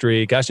this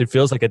industry. Gosh, it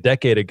feels like a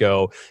decade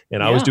ago.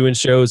 And I was doing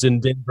shows in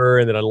Denver,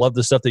 and then I love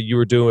the stuff that you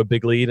were doing with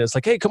Big Lead. And it's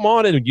like, hey, come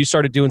on. And you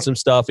started doing some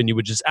stuff, and you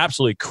would just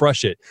absolutely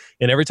crush it.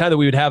 And every time that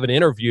we would have an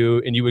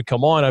interview and you would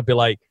come on, I'd be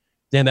like,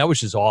 damn, that was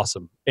just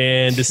awesome.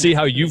 And to see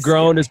how you've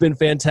grown has been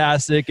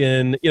fantastic.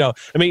 And, you know,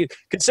 I mean,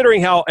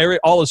 considering how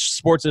all the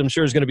sports, I'm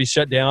sure, is going to be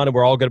shut down and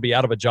we're all going to be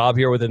out of a job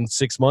here within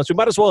 6 months, we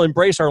might as well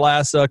embrace our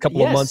last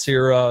couple of months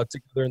here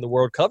together in the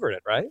world covering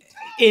it, right?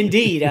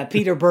 Indeed.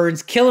 Peter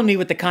Burns killing me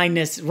with the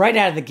kindness right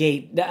out of the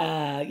gate.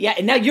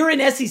 And now you're in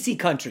SEC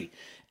country.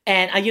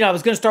 And, you know, I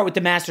was going to start with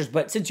the Masters,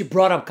 but since you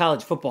brought up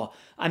college football,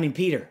 I mean,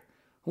 Peter,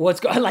 what's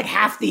going on? Like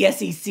half the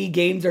SEC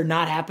games are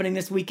not happening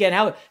this weekend.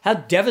 How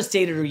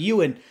devastated are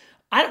you? And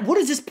what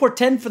does this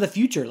portend for the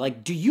future?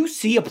 Like, do you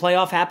see a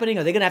playoff happening?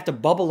 Are they going to have to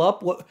bubble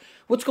up?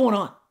 What's going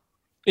on?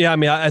 Yeah, I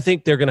mean, I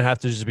think they're going to have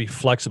to just be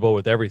flexible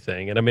with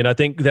everything. And I mean, I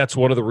think that's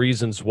one of the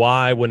reasons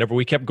why whenever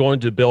we kept going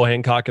to Bill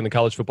Hancock and the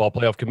College Football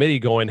Playoff Committee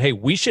going, hey,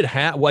 we should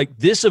have, like,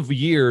 this of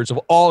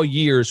all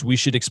years, we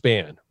should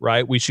expand,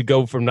 right? We should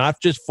go from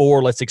not just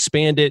 4, let's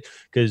expand it,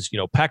 because, you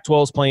know,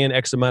 Pac-12 is playing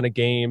X amount of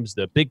games,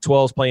 the Big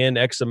 12 is playing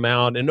X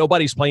amount, and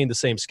nobody's playing the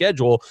same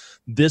schedule.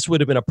 This would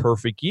have been a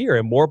perfect year.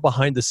 And more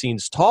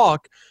behind-the-scenes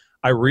talk,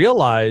 I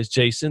realized,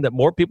 Jason, that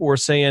more people were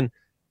saying,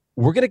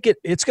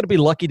 it's going to be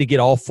lucky to get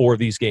all 4 of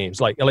these games,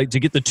 like to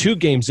get the 2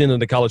 games in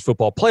the college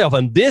football playoff.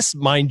 And this,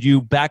 mind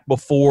you, back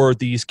before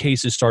these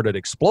cases started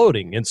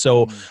exploding. And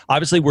so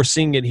obviously we're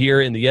seeing it here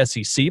in the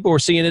SEC, but we're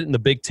seeing it in the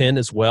Big Ten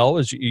as well.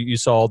 As you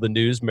saw the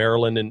news,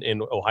 Maryland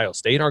and Ohio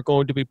State aren't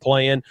going to be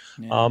playing.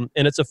 Yeah.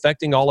 And it's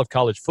affecting all of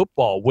college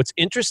football. What's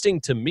interesting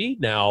to me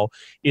now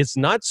is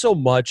not so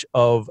much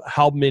of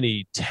how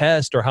many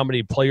tests or how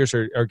many players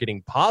are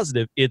getting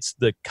positive. It's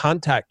the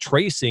contact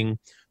tracing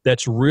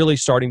that's really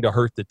starting to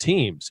hurt the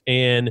teams.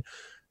 And,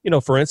 you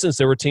know, for instance,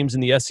 there were teams in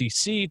the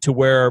SEC to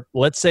where,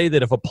 let's say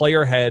that if a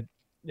player had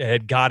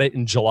got it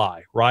in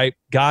July, right?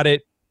 Got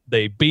it,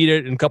 they beat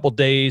it in a couple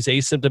days,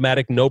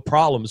 asymptomatic, no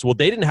problems. Well,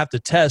 they didn't have to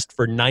test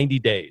for 90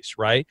 days,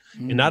 right?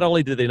 And not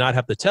only did they not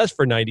have to test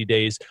for 90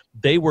 days,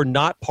 they were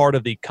not part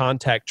of the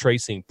contact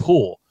tracing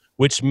pool,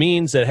 which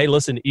means that, hey,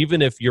 listen,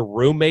 even if your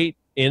roommate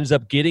ends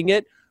up getting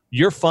it,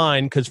 you're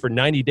fine because for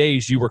 90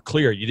 days you were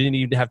clear. You didn't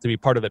even have to be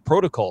part of that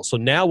protocol. So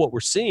now what we're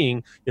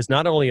seeing is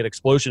not only an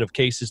explosion of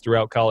cases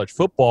throughout college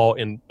football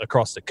and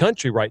across the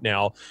country right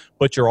now,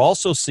 but you're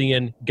also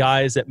seeing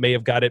guys that may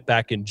have got it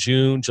back in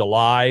June,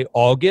 July,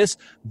 August,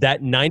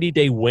 that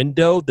 90-day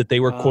window that they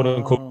were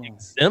quote-unquote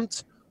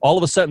exempt, all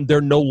of a sudden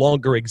they're no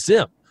longer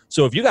exempt.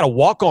 So if you got a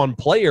walk-on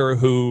player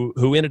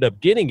who ended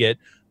up getting it,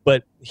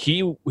 but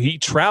he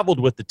traveled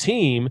with the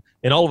team,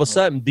 and all of a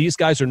sudden these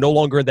guys are no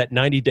longer in that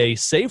 90-day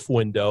safe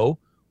window,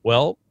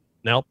 well,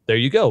 now there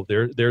you go.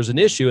 There's an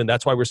issue, and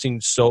that's why we're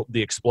seeing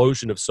the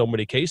explosion of so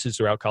many cases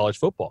throughout college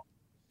football.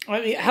 I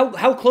mean,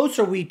 how close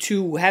are we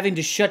to having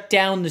to shut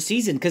down the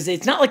season? Because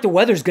it's not like the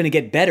weather's going to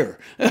get better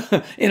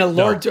in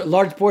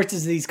large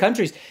portions of these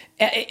countries.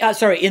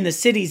 In the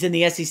cities in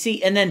the SEC.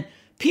 And then,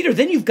 Peter,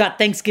 then you've got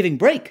Thanksgiving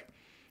break,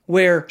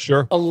 where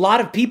a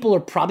lot of people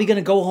are probably going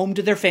to go home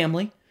to their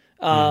family,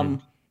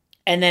 and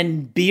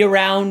then be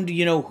around,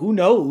 who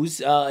knows,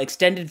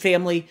 extended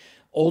family,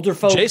 older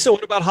folks. Jason,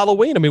 what about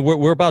Halloween? I mean,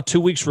 we're about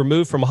 2 weeks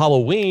removed from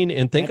Halloween,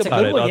 and think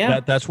about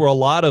it. That's where a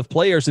lot of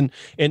players and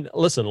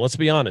listen, let's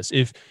be honest.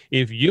 If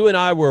you and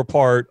I were a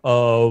part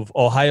of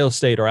Ohio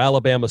State or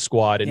Alabama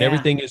squad and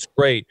everything is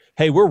great,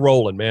 hey, we're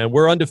rolling, man.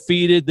 We're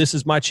undefeated. This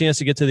is my chance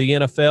to get to the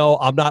NFL.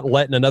 I'm not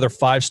letting another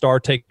 5-star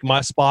take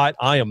my spot.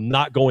 I am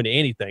not going to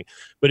anything.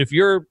 But if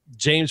you're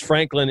James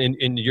Franklin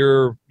in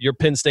your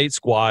Penn State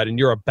squad and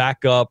you're a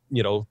backup,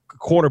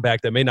 cornerback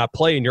that may not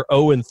play and you're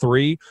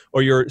 0-3,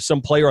 or you're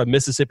some player at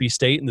Mississippi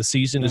State and the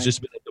season has just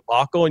been a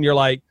debacle, and you're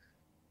like,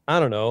 I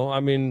don't know.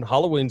 I mean,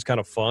 Halloween's kind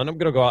of fun. I'm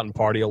going to go out and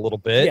party a little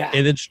bit. Yeah.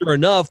 And then sure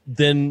enough,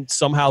 then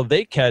somehow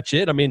they catch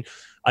it. I mean,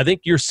 I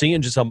think you're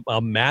seeing just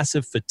a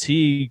massive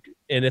fatigue,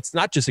 and it's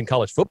not just in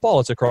college football,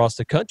 it's across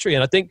the country.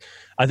 And I think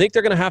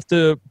they're going to have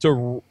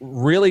to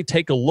really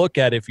take a look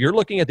at, if you're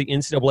looking at the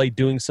NCAA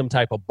doing some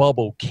type of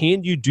bubble,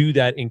 can you do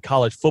that in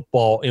college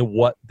football and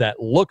what that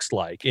looks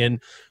like? And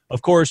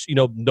of course,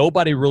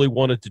 nobody really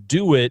wanted to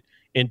do it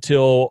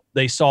until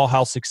they saw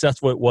how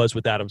successful it was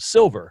with Adam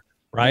Silver,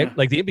 right? Yeah.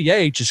 Like the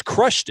NBA just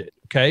crushed it,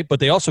 okay? But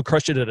they also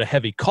crushed it at a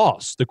heavy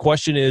cost. The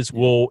question is,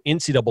 will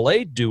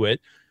NCAA do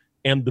it?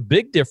 And the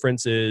big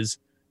difference is,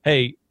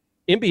 hey,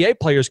 NBA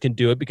players can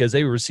do it because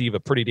they receive a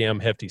pretty damn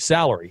hefty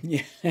salary.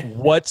 Yeah.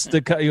 What's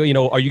the, are you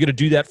going to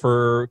do that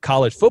for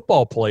college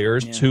football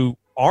players who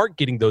aren't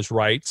getting those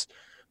rights?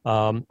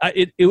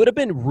 It would have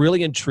been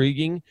really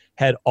intriguing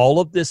had all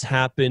of this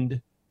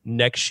happened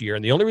next year.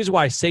 And the only reason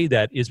why I say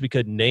that is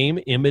because name,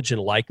 image,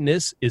 and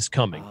likeness is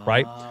coming,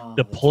 right?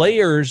 The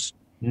players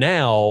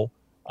now,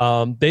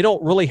 they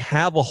don't really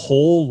have a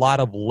whole lot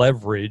of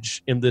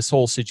leverage in this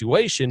whole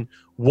situation.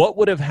 What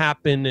would have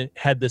happened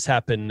had this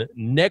happened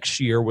next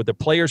year, where the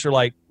players are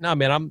like, "No,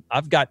 man,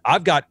 I've got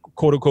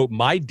quote unquote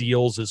my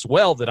deals as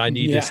well that I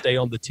need to stay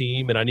on the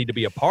team and I need to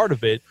be a part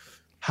of it."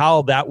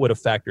 How that would have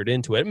factored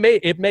into it?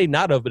 It may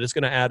not have, but it's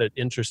going to add an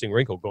interesting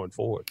wrinkle going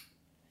forward.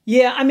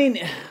 Yeah, I mean,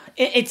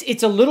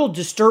 it's a little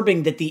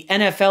disturbing that the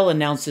NFL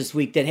announced this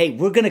week that, hey,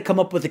 we're going to come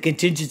up with a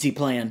contingency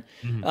plan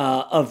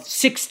of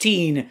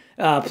 16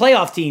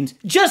 playoff teams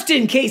just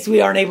in case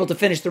we aren't able to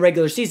finish the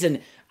regular season.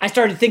 I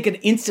started thinking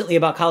instantly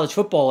about college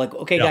football, like,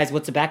 okay, guys,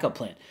 what's the backup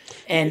plan?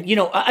 And,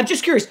 I'm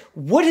just curious,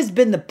 what has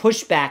been the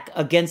pushback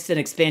against an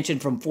expansion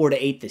from 4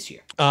 to 8 this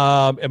year?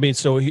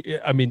 Honestly,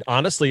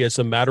 it's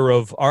a matter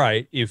of, all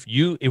right, if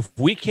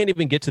we can't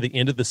even get to the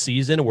end of the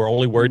season and we're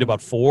only worried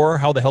about 4,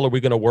 how the hell are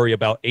we going to worry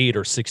about 8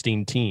 or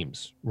 16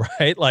 teams,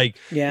 right?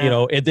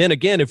 And then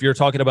again, if you're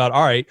talking about,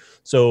 all right,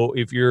 so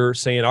if you're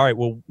saying, all right,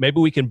 well, maybe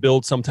we can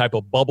build some type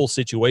of bubble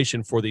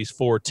situation for these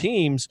 4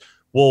 teams.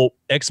 Well,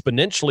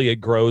 exponentially it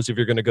grows if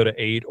you're going to go to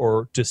 8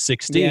 or to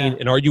 16. Yeah.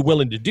 And are you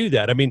willing to do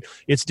that? I mean,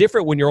 it's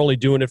different when you're only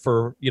doing it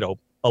for,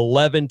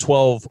 11,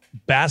 12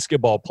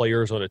 basketball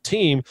players on a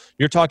team.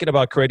 You're talking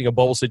about creating a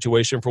bubble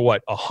situation for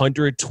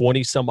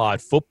 120 some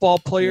odd football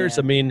players.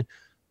 Yeah. I mean,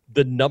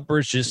 the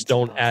numbers just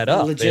don't add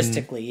up.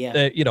 Logistically,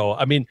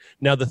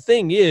 now the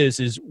thing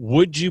is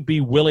would you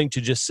be willing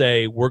to just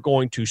say, we're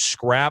going to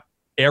scrap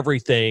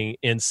everything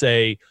and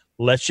say,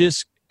 let's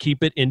just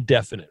keep it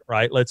indefinite,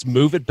 right? Let's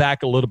move it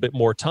back a little bit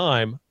more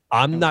time.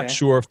 I'm not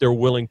sure if they're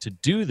willing to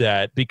do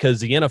that, because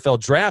the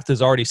NFL draft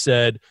has already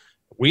said,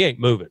 we ain't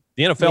moving.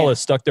 The NFL has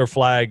stuck their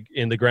flag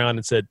in the ground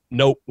and said,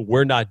 nope,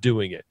 we're not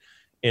doing it.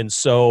 And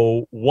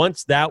so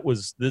once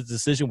the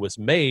decision was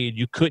made,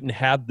 you couldn't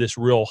have this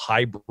real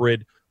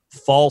hybrid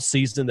fall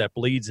season that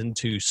bleeds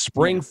into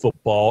spring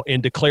football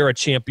and declare a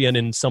champion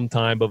in some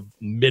time of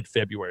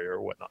mid-February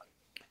or whatnot.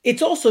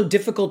 It's also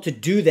difficult to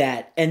do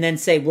that and then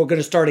say we're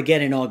going to start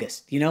again in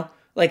August.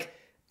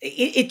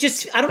 It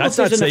just, I don't know if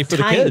there's enough time. That's not safe for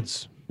the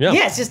kids.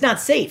 Yeah, it's just not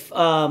safe.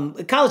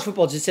 College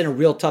football is just in a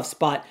real tough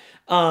spot.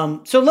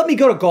 So let me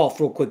go to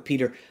golf real quick,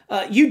 Peter.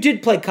 You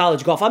did play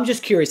college golf. I'm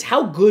just curious,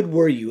 how good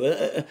were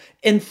you?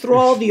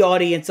 Enthrall the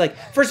audience. Like,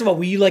 first of all,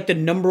 were you like the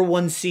number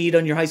 1 seed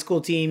on your high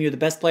school team? You're the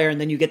best player, and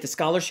then you get the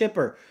scholarship,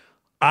 or?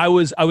 I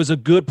was a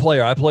good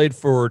player. I played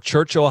for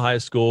Churchill High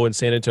School in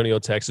San Antonio,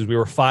 Texas. We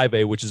were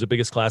 5A, which is the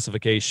biggest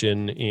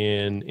classification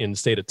in the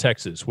state of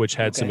Texas, which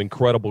had some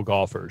incredible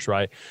golfers,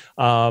 right?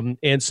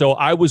 And so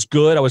I was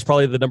good. I was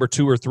probably the number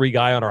 2 or 3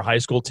 guy on our high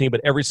school team,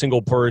 but every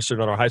single person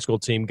on our high school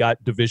team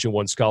got Division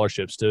I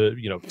scholarships to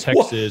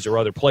Texas or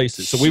other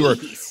places. So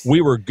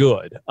we were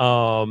good.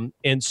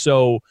 And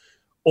so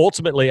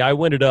ultimately, I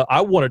wanted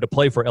to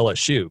play for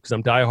LSU because I'm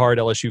a diehard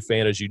LSU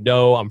fan, as you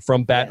know. I'm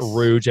from Baton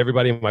Rouge.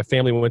 Everybody in my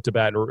family went to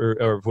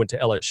went to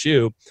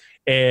LSU,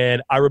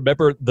 and I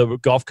remember the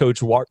golf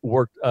coach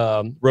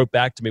wrote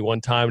back to me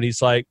one time, and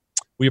he's like,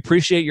 we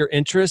appreciate your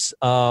interest.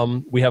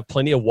 We have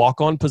plenty of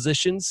walk-on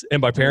positions. And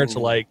my parents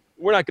are like,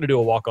 we're not going to do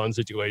a walk-on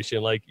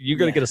situation. Like, you're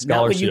going to get a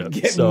scholarship. Not when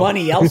you get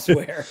money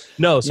elsewhere.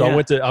 No, so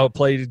I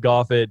played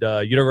golf at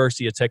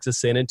University of Texas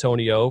San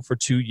Antonio for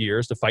 2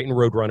 years, the Fighting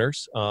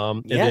Roadrunners.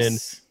 And then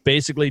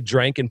basically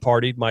drank and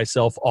partied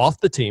myself off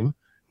the team.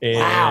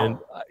 And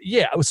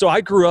so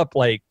I grew up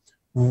like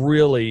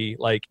really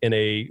like in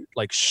a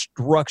like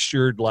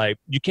structured, like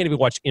you can't even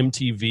watch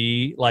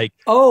MTV. Like,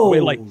 I'd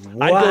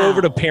go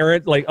over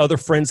to other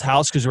friends'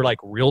 house because they're like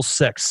Real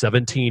Sex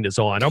 17 is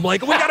on. I'm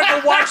like, we got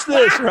to go watch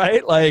this,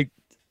 right? Like,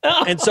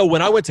 and so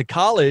when I went to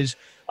college,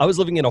 I was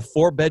living in a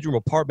 4-bedroom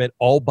apartment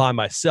all by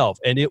myself,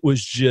 and it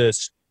was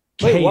just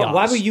chaos.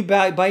 Why were you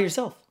by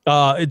yourself?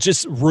 It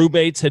just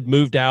roommates had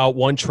moved out.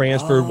 One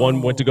transferred,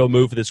 one went to go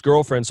move with his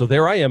girlfriend. So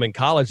there I am in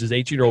college, this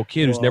 18-year-old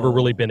kid who's never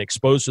really been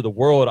exposed to the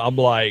world. I'm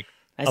like,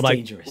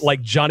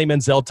 like Johnny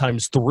Manziel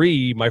times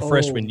 3 my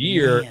freshman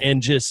year,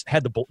 and just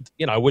had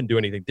I wouldn't do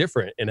anything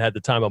different and had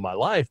the time of my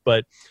life.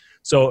 But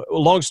so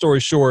long story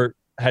short,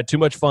 had too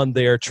much fun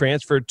there,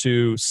 transferred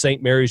to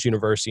St. Mary's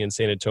University in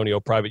San Antonio,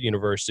 private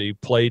university,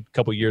 played a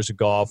couple years of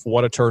golf,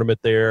 won a tournament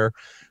there.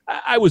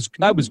 I was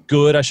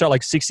good. I shot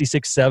like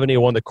 66, 70. I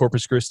won the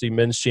Corpus Christi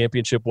men's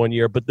championship one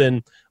year. But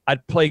then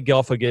I'd play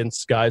golf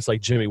against guys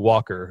like Jimmy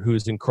Walker,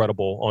 who's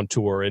incredible on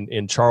tour,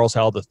 and Charles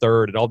Howell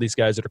III, and all these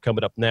guys that are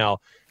coming up now.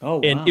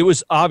 And it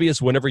was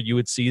obvious whenever you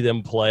would see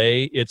them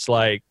play, it's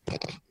like,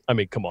 I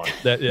mean, come on,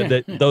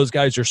 that those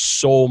guys are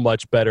so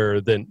much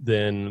better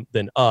than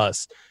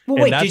us.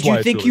 Well, wait, did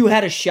you think you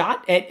had a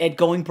shot at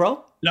going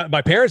pro? No,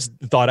 my parents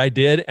thought I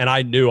did, and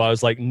I knew. I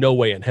was like, no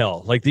way in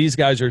hell. Like, these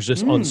guys are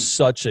just on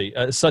such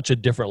a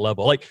different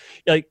level. Like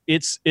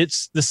it's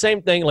the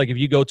same thing. Like, if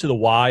you go to the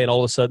Y and all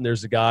of a sudden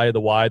there's a guy at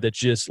the Y that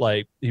just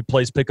like, he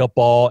plays pickup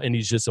ball and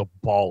he's just a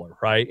baller,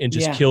 right? And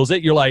just kills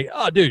it. You're like,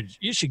 oh, dude,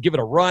 you should give it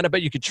a run. I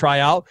bet you could try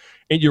out.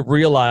 And you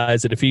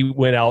realize that if he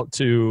went out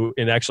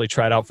and actually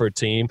tried out for a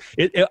team,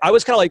 I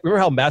was kind of like, remember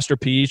how Master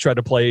P tried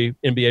to play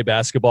NBA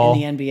basketball?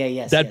 In the NBA,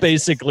 yes. That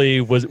basically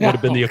would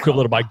have been the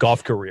equivalent of my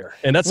golf career.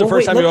 And that's the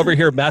first time you ever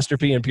hear Master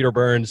P and Peter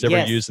Burns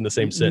ever used in the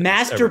same sentence.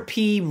 Master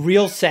P,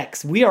 Real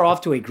Sex. We are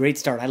off to a great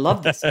start. I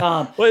love this.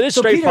 Well, it is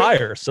straight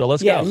fire, so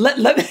let's go.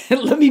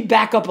 Let me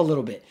back up a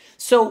little bit.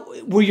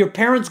 So were your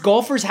parents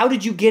golfers? How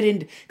did you get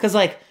into – because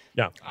like –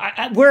 yeah.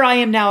 Where I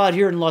am now out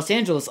here in Los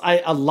Angeles,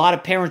 a lot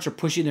of parents are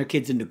pushing their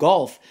kids into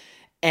golf.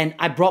 And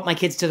I brought my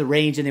kids to the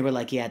range and they were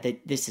like,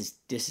 this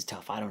is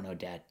tough. I don't know,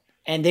 Dad.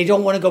 And they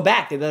don't want to go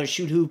back. They'd rather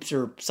shoot hoops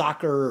or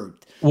soccer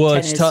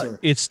or tennis.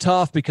 It's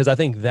tough because I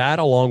think that,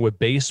 along with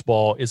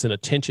baseball, is an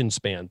attention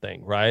span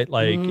thing, right?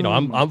 Like,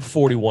 I'm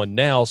 41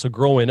 now. So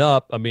growing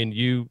up, I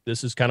mean,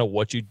 this is kind of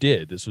what you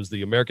did. This was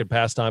the American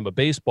pastime of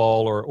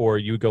baseball, or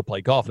you go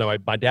play golf. Now,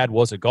 my dad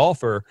was a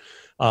golfer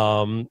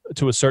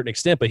to a certain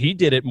extent, but he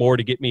did it more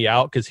to get me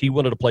out because he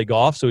wanted to play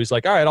golf. So he's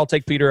like, all right, I'll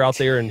take Peter out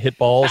there and hit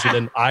balls. And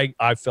then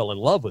I fell in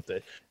love with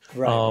it.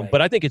 Right.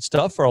 But I think it's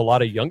tough for a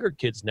lot of younger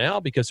kids now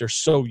because they're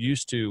so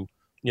used to,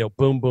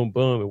 boom, boom,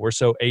 boom. And we're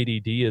so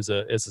ADD as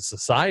a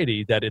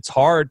society that it's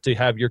hard to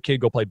have your kid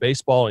go play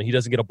baseball and he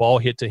doesn't get a ball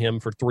hit to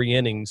him for 3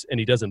 innings and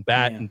he doesn't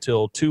bat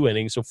until 2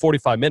 innings. So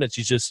 45 minutes,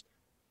 he's just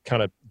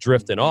kind of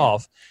drifting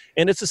off.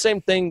 And it's the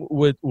same thing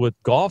with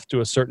golf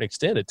to a certain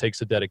extent. It takes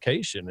a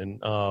dedication.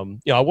 And,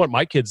 I want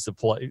my kids to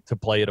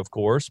play it, of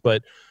course,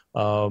 but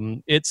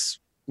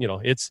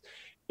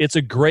it's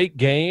a great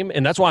game,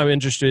 and that's why I'm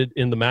interested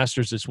in the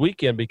Masters this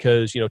weekend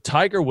because,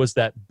 Tiger was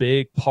that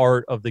big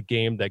part of the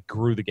game that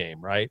grew the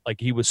game, right? Like,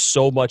 he was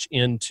so much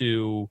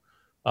into,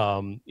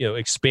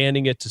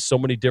 expanding it to so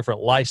many different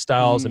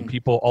lifestyles and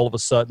people, all of a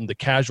sudden, the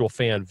casual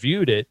fan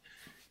viewed it.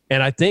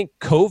 And I think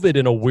COVID,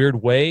 in a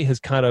weird way, has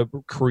kind of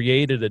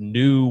created a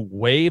new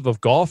wave of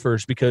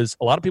golfers because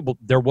a lot of people,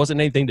 there wasn't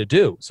anything to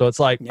do. So it's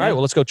like, all right, well,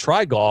 let's go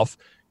try golf.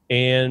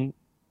 And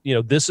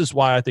this is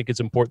why I think it's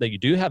important that you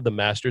do have the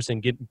Masters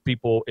and get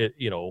people,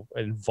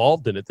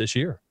 involved in it this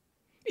year.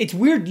 It's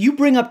weird. You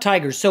bring up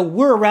Tiger. So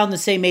we're around the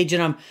same age,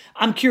 and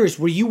I'm curious.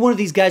 Were you one of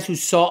these guys who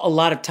saw a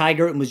lot of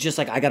Tiger and was just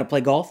like, I got to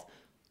play golf?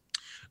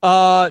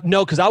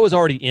 No, because I was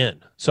already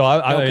in. So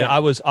I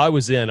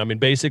was in. I mean,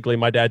 basically,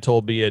 my dad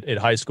told me at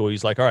high school,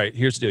 he's like, all right,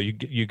 here's the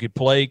deal. You could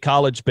play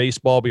college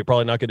baseball, but you're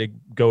probably not going to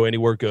go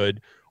anywhere good.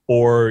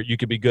 Or you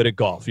could be good at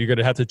golf. You're going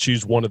to have to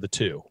choose one of the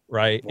two,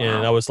 right? Wow.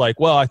 And I was like,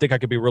 well, I think I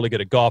could be really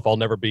good at golf. I'll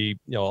never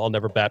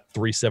bat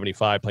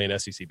 375 playing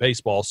SEC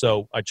baseball.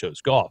 So I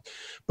chose golf.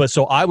 But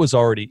so I was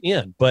already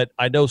in. But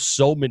I know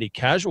so many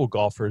casual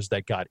golfers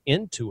that got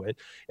into it.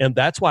 And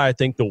that's why I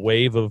think the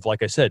wave of,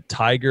 like I said,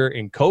 Tiger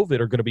and COVID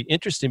are going to be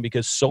interesting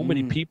because so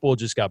many people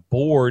just got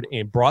bored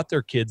and brought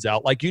their kids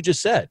out, like you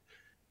just said.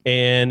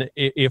 And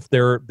if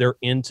they're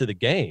into the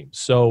game.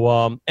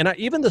 So,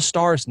 even the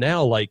stars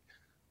now, like,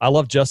 I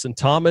love Justin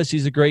Thomas.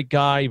 He's a great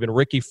guy. Even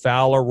Ricky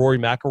Fowler, Rory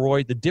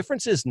McIlroy. The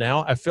difference is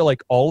now I feel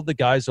like all of the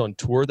guys on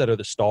tour that are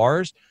the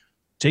stars,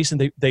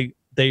 Jason,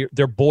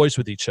 they're boys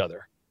with each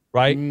other,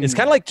 right? It's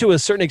kind of like to a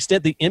certain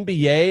extent the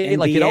NBA.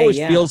 Like it always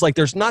feels like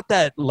there's not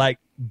that like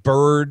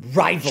Bird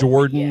rivalry,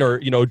 Jordan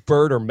or,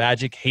 Bird or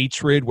Magic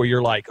hatred where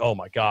you're like, oh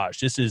my gosh,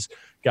 this is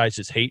guys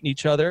just hating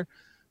each other,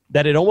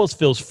 that it almost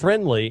feels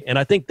friendly. And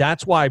I think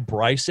that's why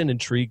Bryson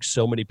intrigues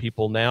so many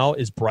people now.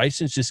 Is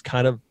Bryson's just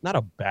kind of not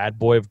a bad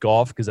boy of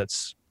golf, because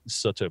that's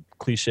such a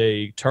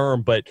cliche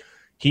term, but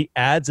he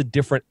adds a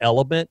different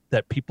element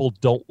that people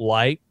don't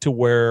like, to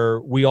where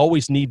we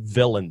always need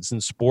villains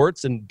in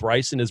sports, and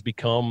Bryson has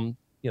become,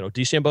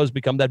 DeChambeau has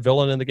become that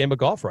villain in the game of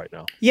golf right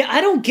now. Yeah,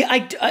 I don't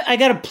get. I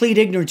got to plead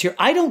ignorance here.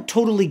 I don't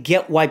totally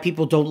get why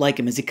people don't like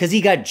him. Is it because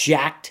he got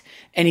jacked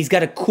and he's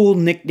got a cool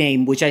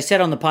nickname, which I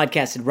said on the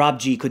podcast, and Rob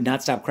G could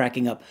not stop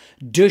cracking up.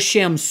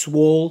 DeChambeau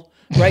Swole,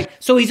 right?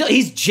 So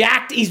he's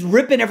jacked, he's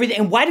ripping everything.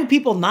 And why do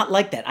people not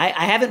like that? I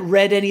haven't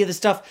read any of the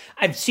stuff.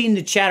 I've seen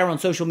the chatter on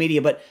social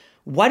media, but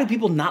why do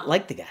people not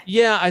like the guy?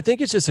 Yeah, I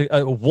think it's just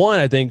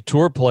I think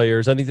tour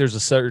players, I think there's a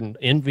certain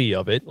envy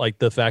of it, like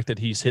the fact that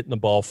he's hitting the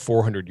ball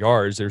 400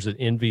 yards. There's an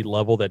envy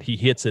level that he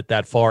hits it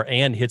that far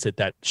and hits it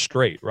that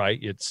straight, right?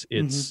 It's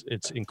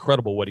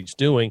incredible what he's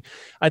doing.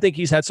 I think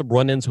he's had some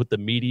run-ins with the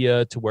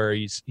media to where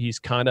he's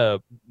kind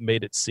of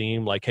made it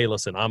seem like, hey,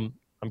 listen, I'm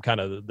kind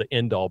of the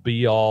end all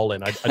be all,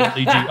 and I don't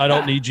need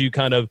you.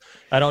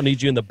 I don't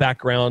need you in the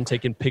background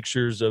taking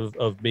pictures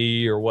of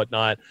me or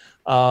whatnot.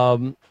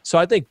 So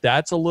I think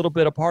that's a little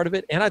bit a part of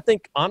it. And I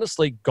think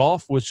honestly,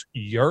 golf was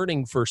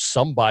yearning for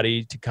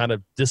somebody to kind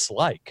of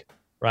dislike,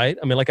 right?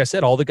 I mean, like I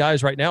said, all the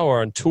guys right now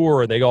are on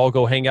tour and they all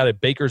go hang out at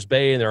Baker's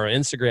Bay and they're on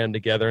Instagram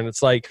together. And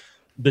it's like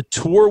the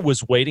tour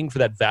was waiting for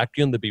that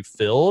vacuum to be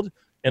filled.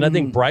 And I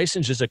think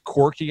Bryson's just a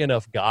quirky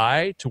enough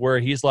guy to where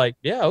he's like,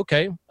 yeah,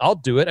 okay, I'll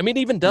do it. I mean,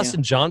 even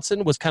Dustin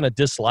Johnson was kind of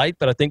disliked,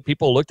 but I think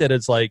people looked at it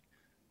as like,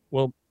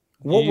 well,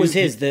 what was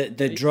his,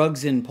 the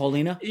drugs in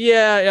Paulina?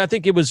 Yeah, I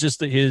think it was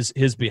just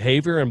his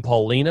behavior in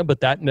Paulina,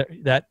 but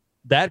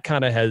that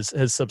kind of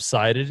has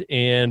subsided.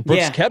 And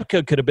Brooks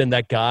Koepka could have been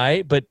that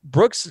guy, but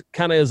Brooks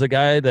kind of is a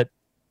guy that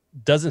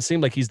doesn't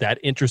seem like he's that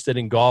interested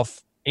in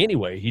golf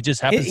anyway. He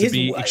just happens to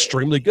be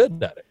extremely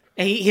good at it.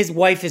 His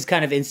wife is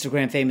kind of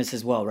Instagram famous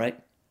as well, right?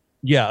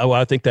 Yeah, well,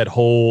 I think that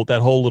whole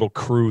little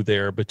crew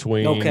there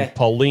between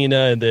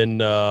Paulina and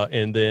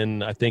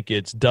then I think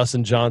it's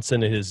Dustin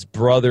Johnson and his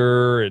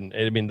brother, and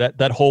I mean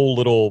that whole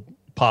little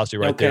posse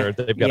right there.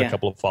 They've got a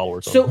couple of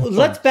followers. So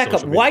let's back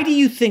up. Why do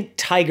you think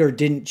Tiger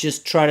didn't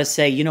just try to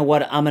say, you know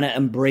what, I'm going to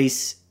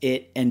embrace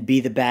it and be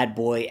the bad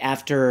boy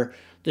after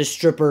the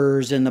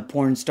strippers and the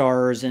porn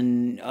stars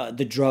and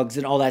the drugs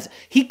and all that?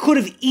 He could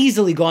have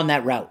easily gone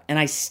that route, and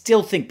I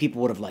still think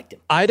people would have liked him.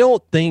 I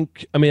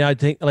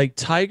think like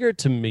Tiger,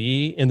 to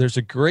me, and there's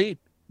a great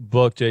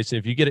book, Jason,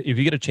 if you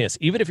get a chance,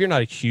 even if you're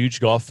not a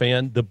huge golf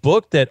fan, the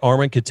book that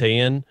Armen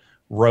Keteyian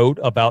wrote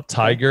about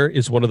Tiger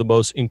is one of the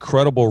most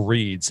incredible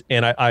reads.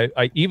 And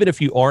I even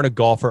if you aren't a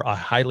golfer, I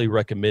highly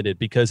recommend it,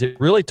 because it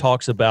really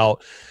talks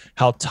about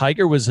how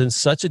Tiger was in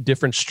such a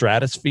different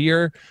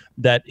stratosphere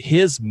that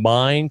his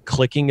mind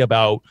clicking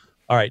about,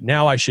 all right,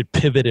 now I should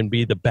pivot and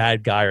be the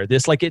bad guy or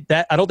this, like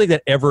that. I don't think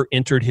that ever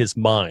entered his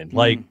mind.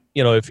 Like,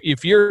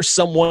 if you're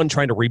someone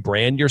trying to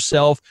rebrand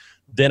yourself,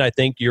 then I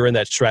think you're in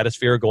that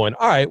stratosphere going,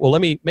 all right, well,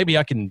 maybe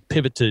I can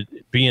pivot to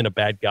being a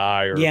bad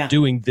guy or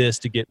doing this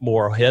to get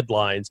more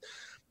headlines.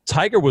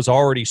 Tiger was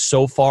already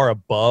so far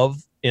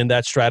above in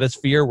that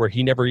stratosphere where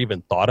he never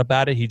even thought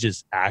about it. He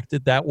just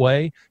acted that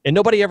way, and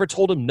nobody ever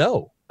told him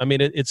no. I mean,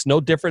 it's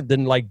no different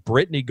than like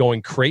Britney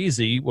going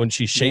crazy when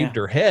she shaved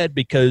her head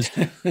because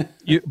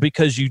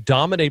you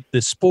dominate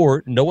this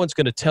sport. No one's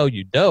going to tell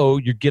you no.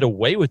 You get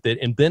away with it,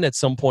 and then at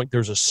some point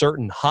there's a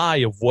certain high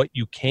of what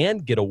you can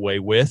get away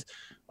with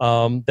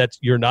that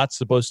you're not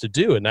supposed to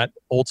do, and that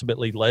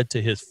ultimately led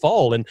to his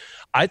fall. And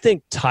I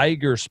think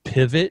Tiger's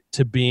pivot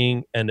to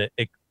being a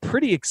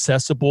pretty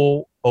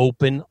accessible,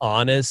 open,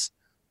 honest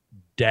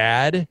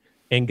dad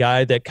and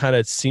guy that kind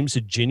of seems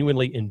to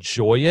genuinely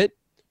enjoy it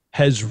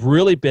has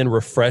really been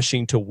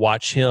refreshing to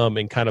watch him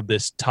in kind of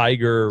this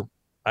Tiger.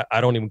 I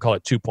don't even call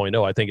it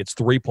 2.0. I think it's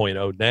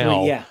 3.0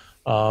 now. Yeah.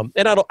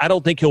 And I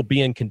don't think he'll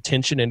be in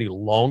contention any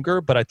longer,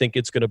 but I think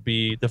it's going to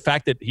be the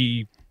fact that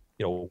he,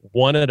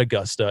 won at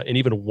Augusta and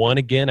even won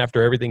again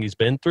after everything he's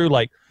been through.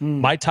 Like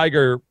my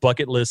Tiger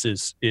bucket list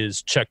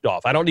is checked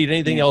off. I don't need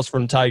anything else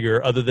from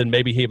Tiger other than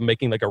maybe him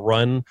making like a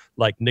run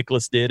like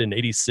Nicklaus did in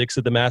 '86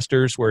 at the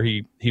Masters where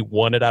he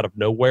won it out of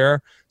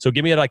nowhere. So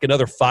give me like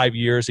another 5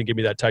 years and give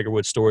me that Tiger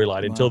Woods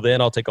storyline. Until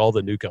then, I'll take all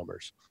the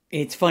newcomers.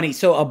 It's funny.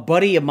 So a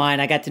buddy of mine,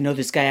 I got to know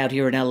this guy out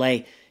here in LA.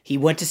 He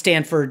went to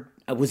Stanford,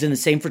 was in the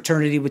same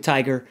fraternity with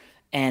Tiger,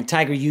 and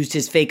Tiger used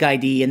his fake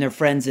ID and they're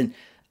friends. And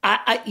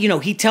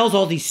he tells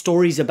all these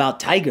stories about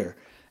Tiger,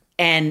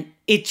 and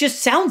it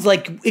just sounds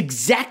like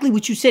exactly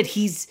what you said.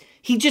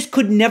 He just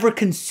could never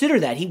consider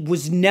that. He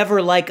was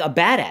never like a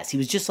badass. He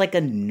was just like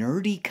a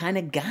nerdy kind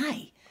of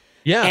guy.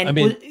 Yeah, and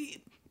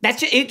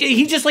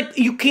he just like,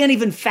 you can't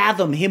even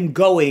fathom him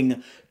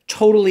going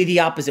totally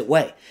the opposite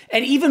way.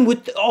 And even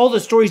with all the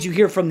stories you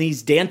hear from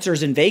these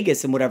dancers in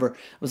Vegas and whatever, it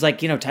was like,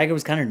 Tiger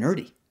was kind of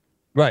nerdy.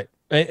 Right.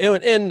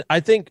 And I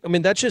think,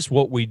 that's just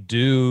what we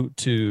do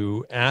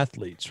to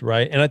athletes,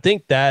 right? And I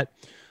think that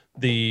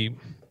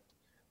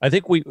I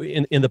think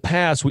in the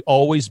past, we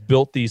always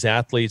built these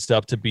athletes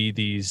up to be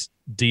these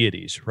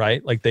deities,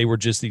 right? Like they were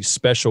just these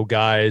special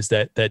guys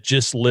that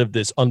just lived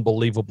this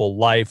unbelievable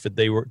life, and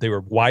they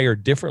were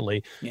wired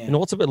differently. Yeah. And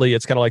ultimately,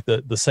 it's kind of like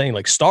the saying,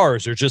 like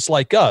stars are just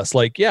like us.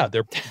 Like, yeah,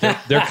 they're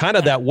kind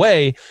of that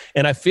way.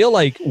 And I feel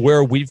like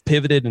where we've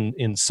pivoted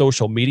in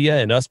social media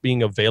and us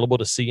being available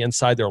to see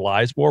inside their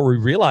lives more, we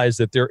realize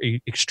that they're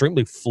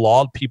extremely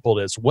flawed people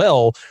as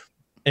well.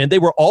 And they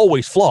were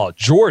always flawed.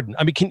 Jordan,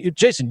 I mean,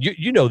 Jason,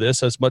 you know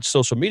this as much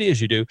social media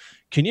as you do.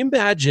 Can you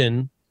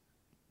imagine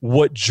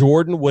what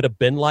Jordan would have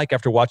been like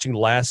after watching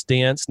Last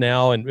Dance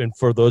now? And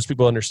for those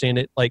people who understand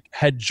it, like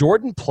had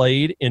Jordan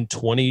played in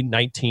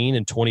 2019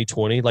 and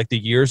 2020, like the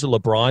years of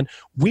LeBron,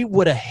 we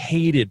would have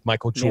hated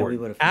Michael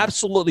Jordan. Yeah,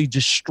 absolutely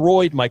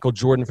destroyed Michael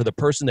Jordan for the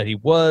person that he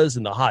was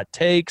and the hot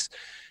takes.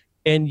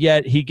 And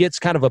yet he gets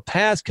kind of a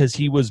pass because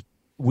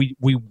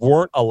we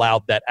weren't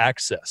allowed that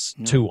access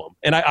to him.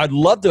 And I'd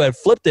love to have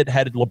flipped it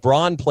had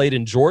LeBron played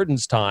in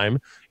Jordan's time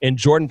and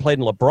Jordan played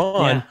in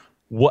LeBron,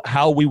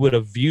 how we would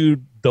have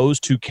viewed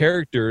those two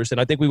characters. And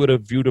I think we would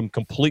have viewed them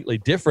completely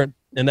different.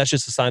 And that's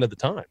just a sign of the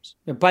times.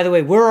 By the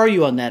way, where are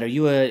you on that? Are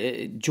you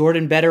a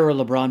Jordan better or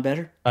LeBron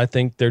better? I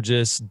think they're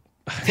just...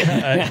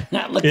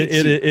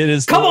 it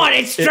is. Come on,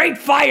 it's straight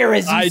fire,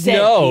 as you said. I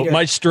know.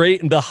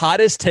 Peter. The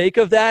hottest take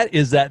of that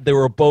is that they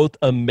were both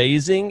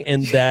amazing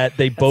and that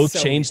they both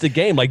changed the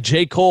game. Like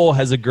J. Cole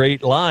has a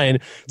great line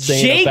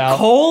saying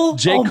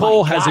J.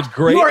 Cole has a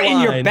great line. You are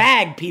in your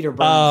bag, Peter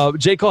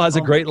Burns. J. Cole has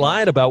a great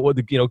line about what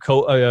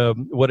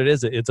what it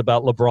is. It's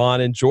about LeBron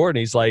and Jordan.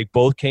 He's like,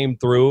 both came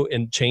through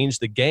and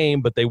changed the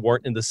game, but they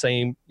weren't in the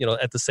same,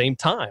 at the same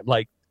time.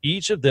 Like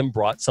each of them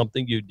brought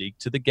something unique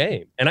to the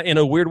game. And in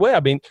a weird way,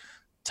 I mean,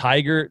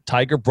 Tiger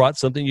brought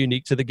something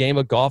unique to the game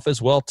of golf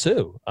as well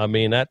too. I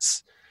mean,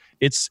 it's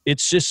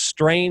just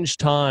strange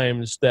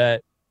times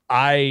that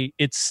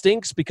it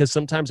stinks because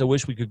sometimes I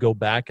wish we could go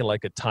back in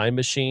like a time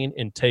machine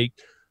and take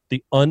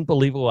the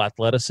unbelievable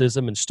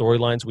athleticism and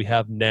storylines we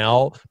have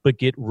now, but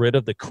get rid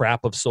of the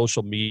crap of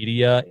social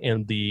media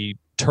and the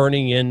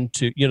turning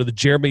into, the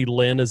Jeremy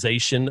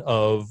Linization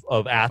of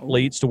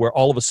athletes to where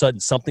all of a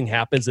sudden something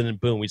happens and then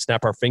boom, we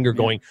snap our finger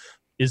going,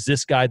 is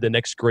this guy the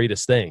next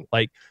greatest thing?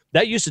 Like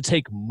that used to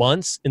take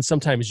months and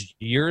sometimes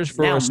years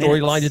for a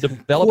storyline to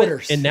develop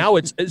it. And now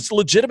it's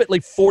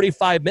legitimately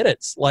 45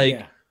 minutes.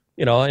 Like,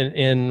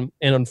 and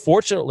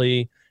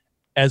unfortunately,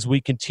 as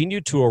we continue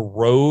to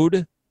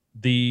erode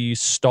the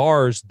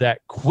stars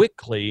that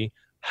quickly,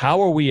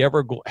 how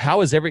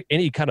is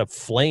any kind of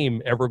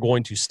flame ever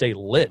going to stay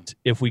lit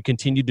if we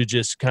continue to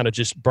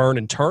just burn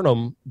and turn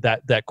them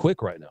that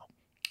quick right now?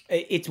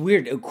 It's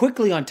weird.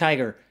 Quickly on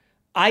Tiger,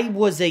 I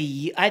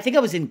think I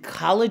was in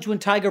college when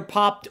Tiger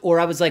popped, or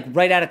I was like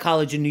right out of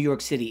college in New York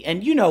City.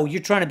 And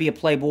you're trying to be a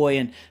playboy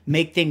and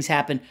make things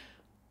happen.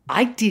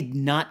 I did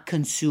not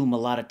consume a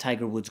lot of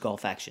Tiger Woods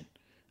golf action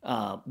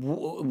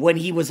when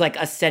he was like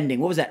ascending.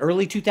 What was that,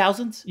 early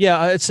 2000s? Yeah,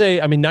 I'd say,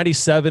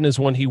 97 is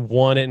when he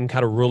won it and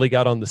kind of really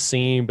got on the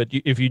scene. But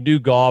if you knew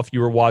golf, you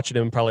were watching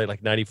him probably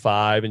like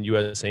 95 and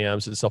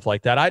USAMs and stuff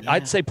like that.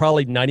 I'd say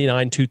probably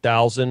 99,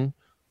 2000.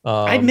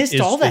 I missed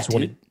all that,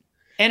 dude.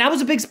 And I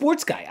was a big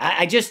sports guy.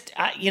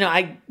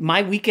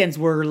 My weekends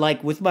were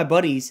like with my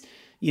buddies.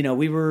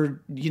 We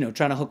were,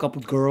 trying to hook up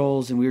with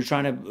girls and we were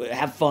trying to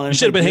have fun. You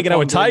should have been hanging out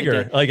with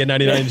Tiger like in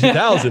 99,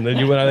 2000. And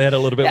you went out and had a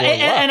little bit more luck.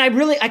 And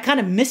I kind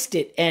of missed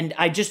it. And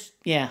I just,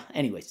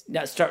 anyways.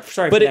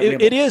 Sorry. But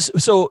it is.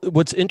 So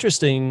what's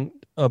interesting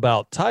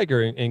about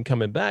Tiger and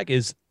coming back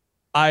is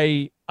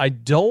I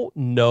don't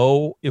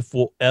know if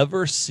we'll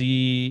ever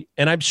see,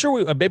 and I'm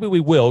sure maybe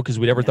we will because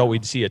we never thought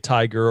we'd see a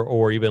Tiger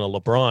or even a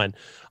LeBron.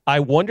 I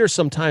wonder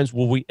sometimes,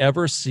 will we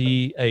ever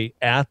see a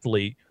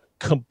athlete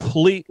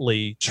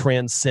completely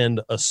transcend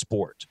a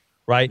sport,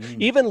 right?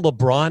 Even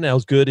LeBron,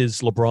 as good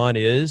as LeBron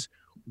is,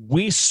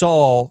 we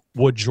saw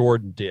what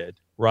Jordan did,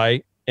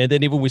 right? And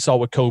then even we saw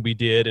what Kobe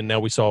did, and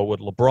now we saw what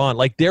LeBron.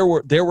 Like there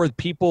were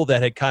people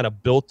that had kind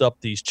of built up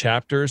these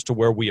chapters to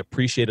where we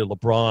appreciated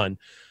LeBron,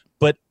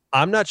 but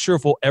I'm not sure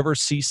if we'll ever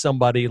see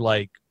somebody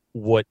like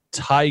what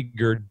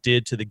Tiger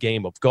did to the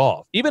game of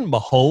golf. Even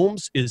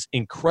Mahomes is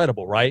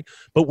incredible, right?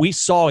 But we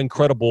saw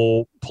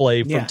incredible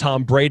play from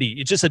Tom Brady.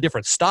 It's just a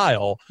different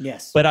style.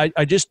 Yes. But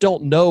I just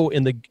don't know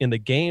in the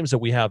games that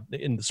we have,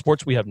 in the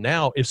sports we have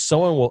now, if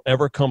someone will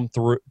ever come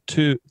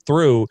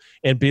through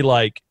and be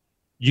like,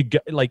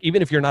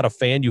 even if you're not a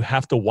fan, you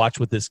have to watch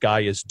what this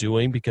guy is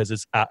doing because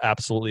it's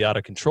absolutely out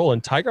of control.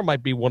 And Tiger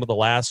might be one of the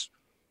last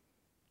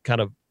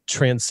kind of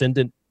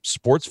transcendent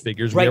sports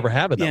figures we ever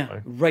have it that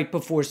way. Right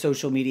before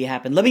social media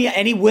happened.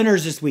 Any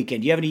winners this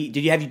weekend? Do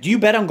you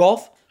bet on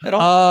golf at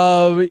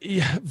all?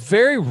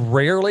 Very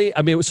rarely.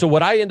 So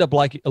what I end up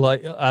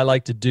I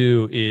like to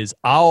do is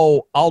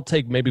I'll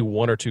take maybe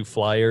one or two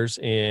flyers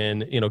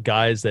and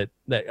guys that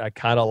I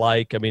kind of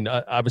like.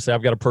 Obviously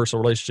I've got a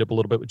personal relationship a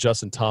little bit with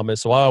Justin Thomas,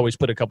 so I always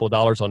put a couple of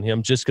dollars on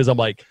him just because I'm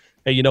like,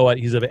 hey, you know what?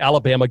 He's an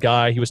Alabama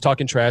guy. He was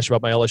talking trash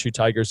about my LSU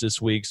Tigers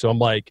this week. So I'm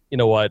like, you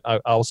know what?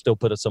 I'll still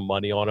put some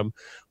money on him.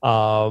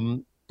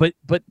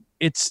 But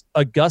it's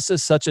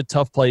Augusta's such a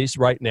tough place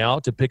right now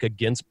to pick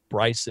against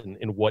Bryson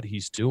and what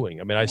he's doing.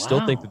 I mean, I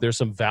still think that there's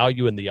some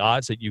value in the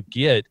odds that you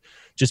get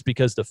just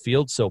because the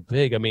field's so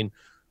big. I mean,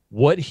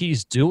 what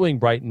he's doing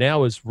right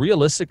now is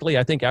realistically,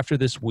 I think after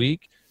this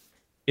week,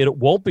 it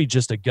won't be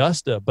just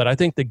Augusta, but I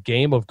think the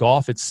game of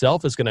golf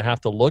itself is going to have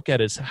to look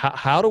at is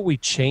how do we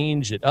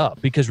change it up?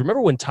 Because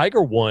remember when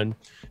Tiger won,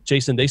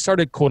 Jason, they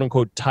started quote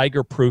unquote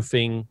Tiger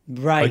proofing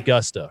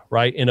Augusta,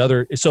 right?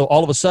 So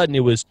all of a sudden it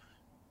was,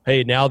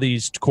 hey, now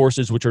these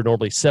courses, which are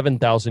normally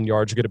 7,000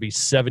 yards, are going to be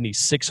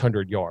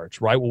 7,600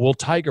 yards, right? Well, we'll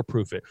Tiger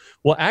proof it.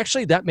 Well,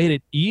 actually, that made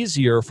it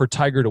easier for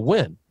Tiger to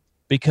win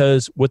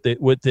because with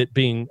it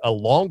being a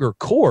longer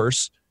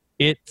course,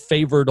 it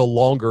favored a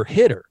longer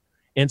hitter.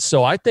 And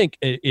so I think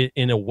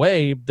in a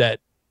way that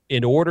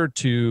in order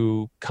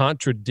to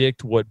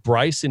contradict what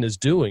Bryson is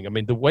doing, I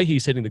mean, the way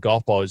he's hitting the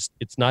golf ball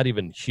it's not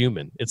even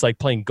human. It's like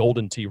playing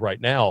Golden Tee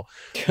right now.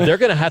 They're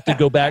going to have to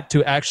go back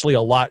to actually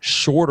a lot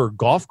shorter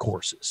golf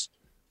courses.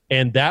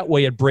 And that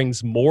way it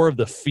brings more of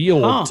the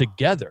field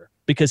together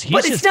because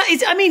he's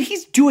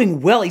he's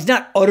doing well. He's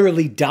not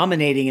utterly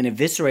dominating and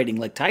eviscerating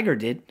like Tiger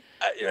did.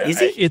 Is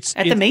he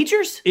at the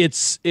majors?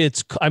 It's.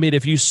 I mean,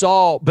 if you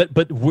saw,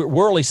 but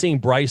we're only seeing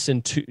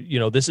Bryson.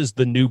 This is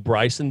the new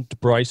Bryson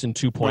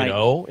 2.0,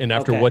 right. And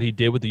after what he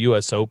did with the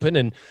U.S. Open,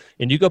 and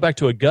you go back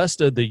to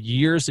Augusta, the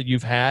years that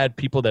you've had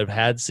people that have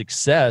had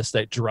success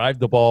that drive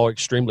the ball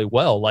extremely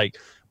well, like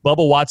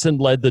Bubba Watson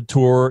led the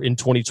tour in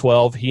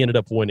 2012. He ended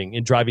up winning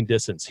in driving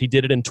distance. He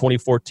did it in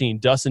 2014.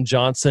 Dustin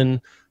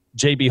Johnson,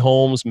 J.B.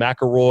 Holmes,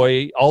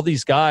 McIlroy, all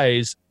these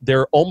guys,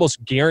 they're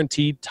almost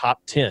guaranteed top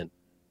 10.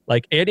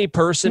 Like any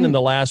person in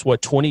the last,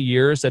 20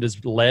 years that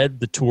has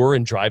led the tour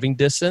in driving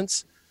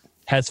distance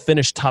has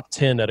finished top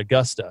 10 at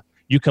Augusta.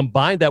 You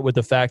combine that with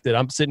the fact that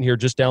I'm sitting here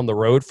just down the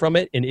road from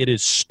it and it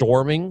is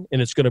storming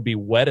and it's going to be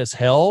wet as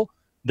hell.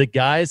 The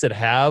guys that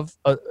have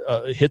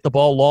hit the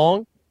ball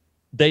long,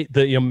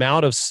 the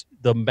amount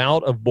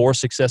of more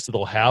success that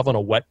they'll have on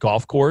a wet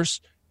golf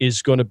course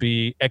is going to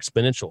be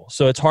exponential.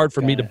 So it's hard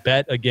for me to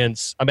bet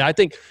against. I mean, I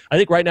think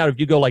right now if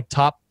you go like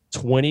top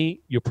 20,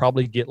 you'll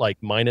probably get like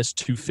minus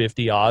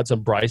 250 odds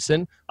on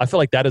Bryson. I feel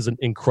like that is an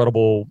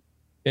incredible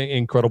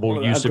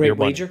use of your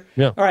money. Wager.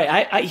 Yeah. All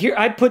right.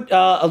 I put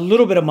a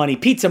little bit of money,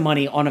 pizza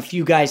money, on a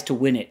few guys to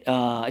win it.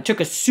 I took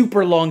a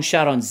super long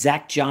shot on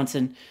Zach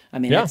Johnson. I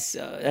mean, that's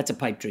a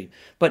pipe dream.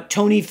 But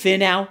Tony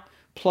Finau,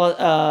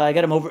 I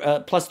got him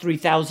over plus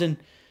 3,000.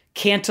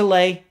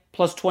 Cantlay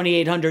plus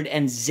 2,800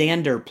 and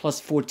Xander plus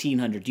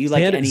 1,400. Do you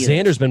like any of those?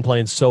 Xander's been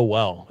playing so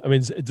well. I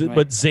mean,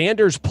 but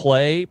Xander's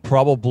play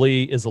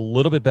probably is a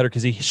little bit better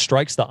because he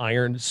strikes the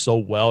iron so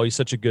well. He's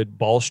such a good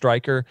ball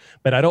striker,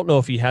 but I don't know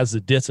if he has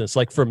the distance.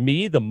 Like for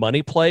me, the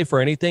money play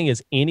for anything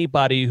is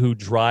anybody who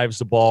drives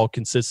the ball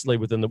consistently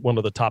within one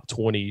of the top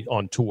 20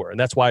 on tour. And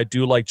that's why I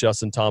do like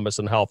Justin Thomas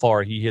and how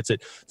far he hits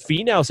it.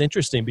 Finau's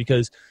interesting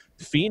because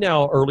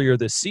Finau earlier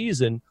this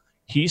season,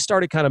 he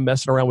started kind of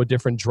messing around with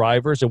different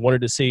drivers and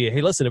wanted to see, hey,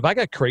 listen, if I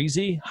got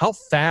crazy, how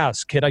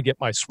fast can I get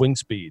my swing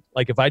speed?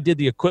 Like if I did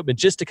the equipment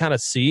just to kind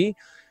of see,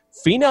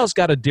 Finau's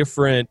got a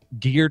different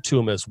gear to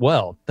him as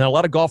well. Now, a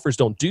lot of golfers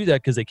don't do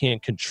that because they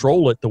can't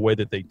control it the way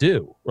that they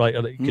do, right?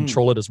 They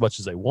control it as much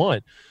as they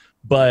want.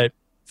 But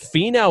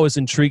Finau is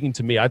intriguing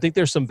to me. I think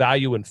there's some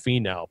value in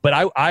Finau.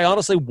 But I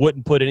honestly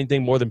wouldn't put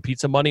anything more than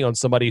pizza money on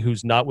somebody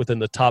who's not within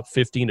the top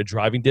 15 of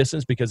driving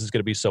distance because it's going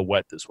to be so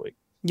wet this week.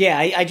 Yeah,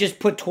 I just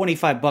put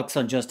 $25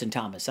 on Justin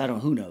Thomas.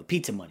 Who knows?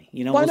 Pizza money.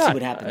 We'll see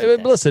what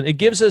happens. Listen, it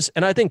gives us,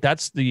 and I think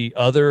that's the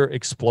other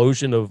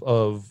explosion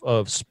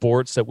of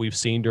sports that we've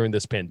seen during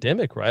this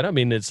pandemic, right? I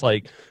mean, it's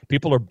like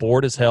people are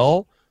bored as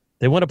hell.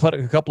 They want to put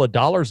a couple of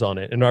dollars on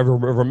it. And I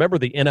remember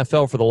the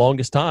NFL for the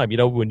longest time.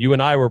 When you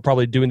and I were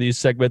probably doing these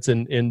segments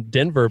in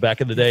Denver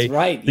back in the day,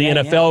 right. The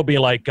NFL being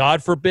like,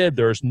 God forbid,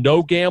 there's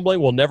no gambling.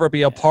 We'll never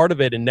be a part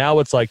of it. And now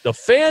it's like the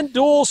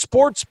FanDuel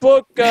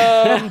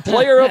Sportsbook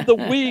Player of the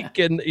Week.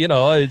 And,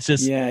 it's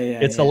just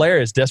it's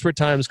hilarious. Desperate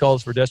times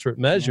calls for desperate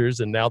measures.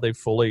 And now they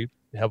fully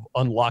have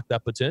unlocked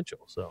that potential.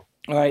 So.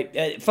 All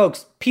right,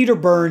 folks, Peter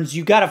Burns,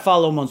 you got to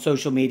follow him on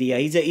social media.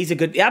 He's a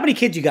good – how many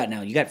kids you got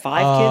now? You got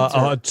 5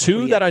 kids?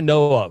 Two that I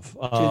know of. Two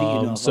that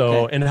you know of,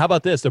 So, okay. And how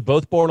about this? They're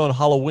both born on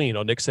Halloween,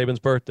 on Nick Saban's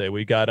birthday.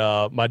 We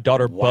got my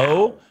daughter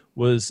Bo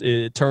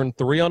turned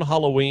 3 on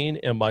Halloween,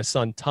 and my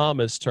son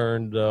Thomas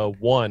turned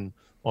 1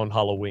 on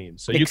Halloween.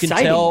 So you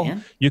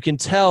can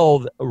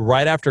tell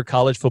right after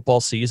college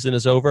football season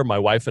is over, my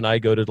wife and I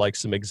go to like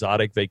some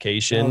exotic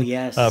vacation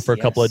for a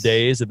couple of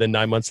days, and then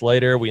 9 months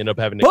later we end up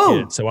having a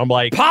kid. So I'm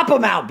like, pop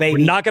them out,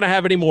 baby. We're not going to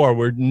have any more.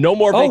 We're no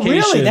more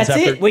vacations. Oh, really? That's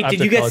it? Wait, did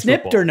you get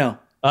snipped football. Or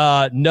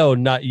no? No,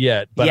 not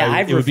yet. But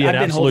it would be an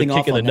absolute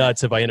kick in the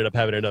nuts if I ended up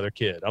having another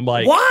kid. I'm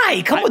like,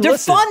 why? Come on, they're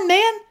fun,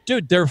 man.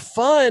 Dude, they're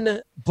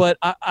fun, but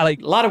I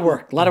like a lot of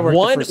work.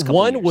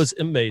 One was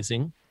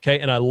amazing. Okay,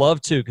 and I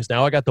love two because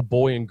now I got the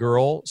boy and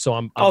girl. So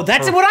I'm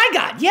that's what I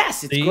got.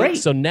 Yes, it's great.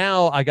 So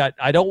now I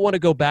don't want to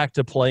go back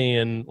to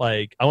playing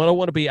I don't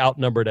want to be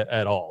outnumbered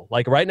at all.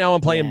 Like right now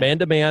I'm playing man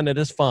to man. It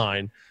is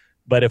fine.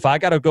 But if I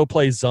got to go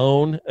play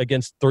zone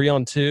against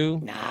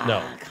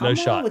 3-on-2, no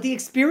shot. With the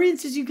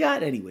experiences you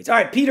got, anyways. All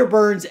right, Peter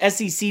Burns,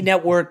 SEC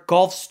Network,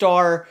 golf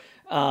star,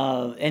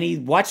 and he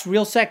watched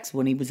Real Sex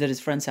when he was at his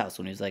friend's house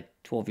when he was like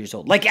 12 years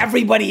old, like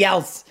everybody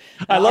else.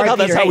 I love how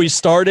that's how we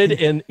started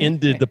and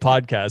ended the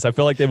podcast. I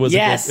feel like it was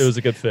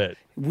a good fit.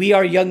 We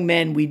are young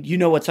men. You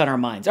know what's on our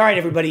minds. All right,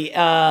 everybody.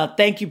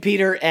 Thank you,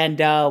 Peter, and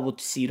we'll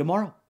see you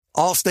tomorrow.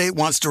 Allstate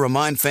wants to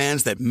remind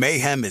fans that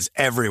mayhem is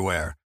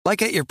everywhere,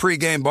 like at your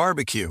pregame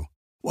barbecue.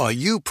 While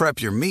you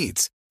prep your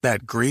meats,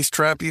 that grease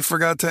trap you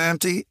forgot to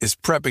empty is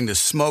prepping to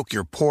smoke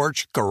your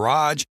porch,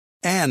 garage,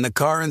 and the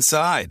car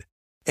inside.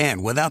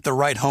 And without the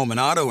right home and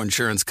auto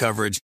insurance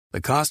coverage,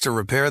 the cost to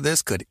repair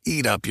this could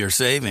eat up your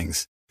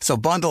savings. So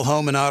bundle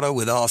home and auto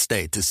with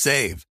Allstate to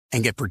save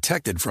and get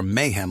protected from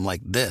mayhem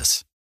like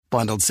this.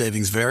 Bundled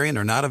savings vary and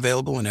are not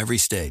available in every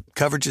state.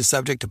 Coverage is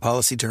subject to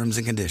policy terms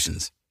and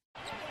conditions.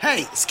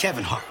 Hey, it's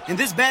Kevin Hart. And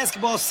this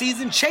basketball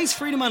season, Chase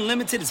Freedom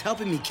Unlimited is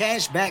helping me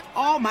cash back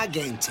all my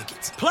game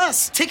tickets.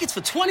 Plus, tickets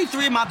for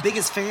 23 of my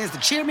biggest fans to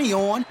cheer me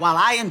on while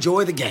I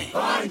enjoy the game.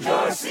 Find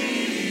your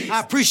seats. I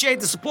appreciate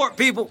the support,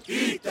 people.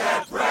 Eat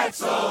that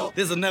pretzel.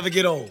 This'll never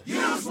get old.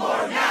 Use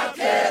more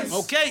napkins.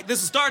 Okay,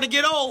 this is starting to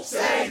get old.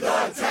 Say the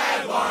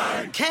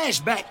tagline.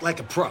 Cash back like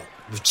a pro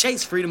with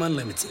Chase Freedom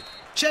Unlimited.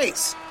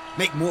 Chase,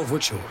 make more of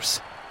what's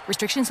yours.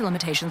 Restrictions and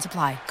limitations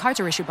apply. Cards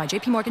are issued by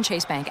JPMorgan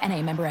Chase Bank,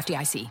 N.A., member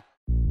FDIC.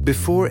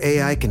 Before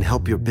AI can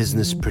help your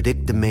business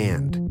predict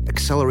demand,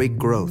 accelerate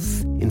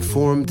growth,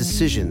 inform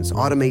decisions,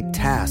 automate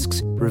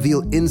tasks,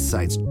 reveal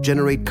insights,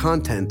 generate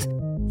content,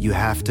 you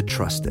have to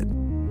trust it.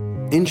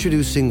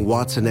 Introducing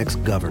Watson X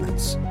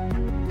Governance,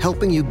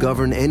 helping you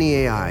govern any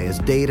AI as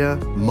data,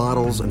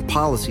 models, and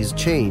policies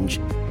change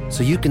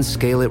so you can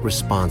scale it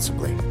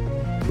responsibly.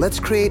 Let's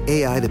create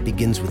AI that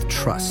begins with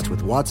trust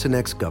with Watson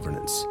X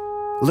Governance.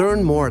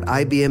 Learn more at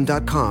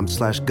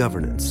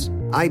ibm.com/governance.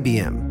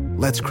 IBM,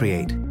 let's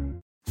create.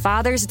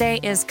 Father's Day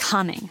is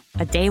coming,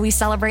 a day we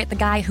celebrate the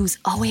guy who's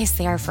always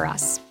there for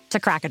us. To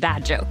crack a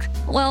dad joke.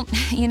 Well,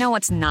 you know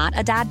what's not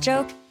a dad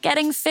joke?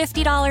 Getting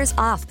 $50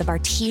 off the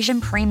Bartesian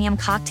Premium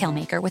Cocktail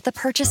Maker with the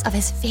purchase of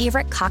his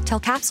favorite cocktail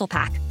capsule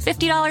pack.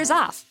 $50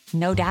 off.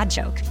 No dad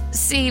joke.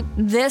 See,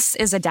 this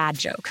is a dad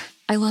joke.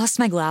 I lost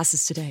my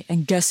glasses today,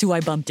 and guess who I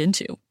bumped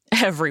into?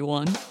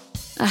 Everyone.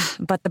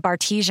 But the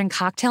Bartesian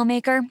Cocktail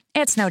Maker,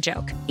 it's no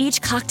joke.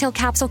 Each cocktail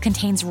capsule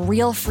contains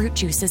real fruit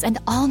juices and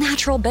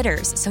all-natural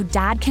bitters, so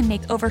Dad can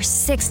make over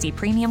 60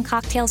 premium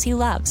cocktails he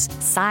loves.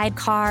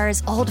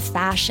 Sidecars, old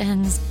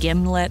fashions,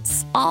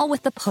 gimlets, all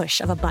with the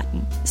push of a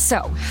button.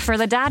 So, for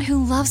the dad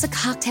who loves a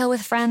cocktail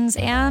with friends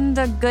and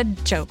a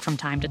good joke from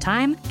time to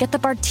time, get the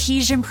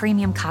Bartesian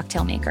Premium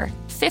Cocktail Maker.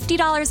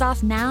 $50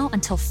 off now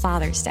until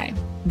Father's Day.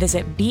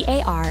 Visit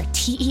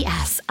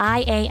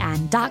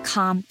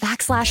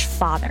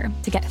BARTESIAN.com/father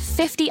to get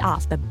 50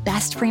 off the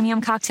best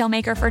premium cocktail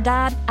maker for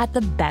dad at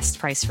the best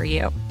price for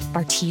you.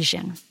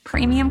 Bartesian.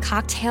 Premium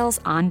cocktails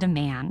on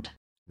demand.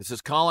 This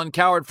is Colin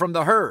Cowherd from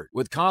The Herd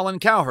with Colin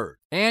Cowherd.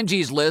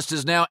 Angie's List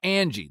is now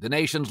Angie, the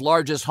nation's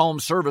largest home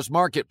service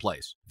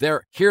marketplace.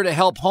 They're here to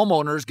help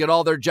homeowners get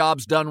all their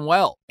jobs done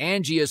well.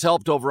 Angie has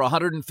helped over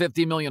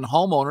 150 million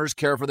homeowners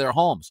care for their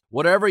homes.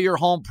 Whatever your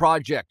home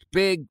project,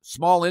 big,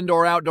 small,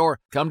 indoor, outdoor,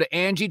 come to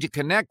Angie to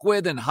connect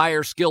with and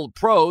hire skilled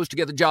pros to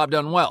get the job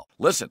done well.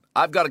 Listen,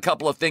 I've got a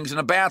couple of things in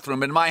a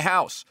bathroom in my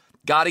house.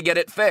 Got to get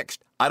it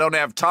fixed. I don't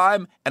have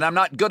time, and I'm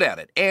not good at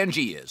it.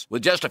 Angie is.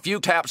 With just a few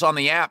taps on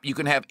the app, you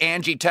can have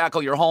Angie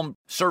tackle your home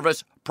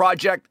service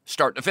project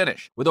start to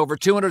finish. With over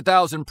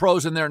 200,000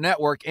 pros in their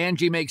network,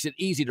 Angie makes it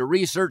easy to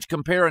research,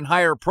 compare, and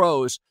hire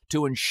pros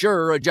to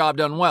ensure a job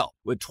done well.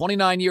 With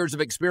 29 years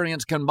of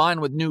experience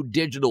combined with new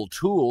digital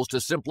tools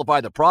to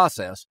simplify the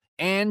process,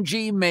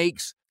 Angie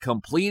makes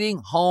completing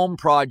home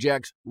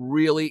projects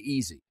really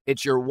easy.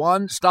 It's your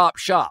one-stop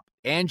shop.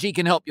 Angie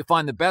can help you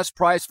find the best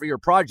price for your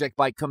project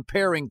by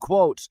comparing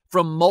quotes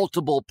from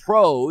multiple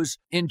pros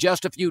in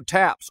just a few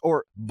taps,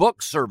 or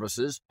book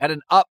services at an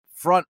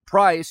upfront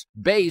price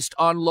based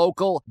on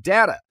local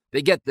data.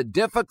 They get the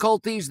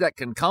difficulties that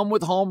can come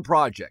with home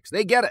projects.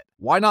 They get it.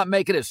 Why not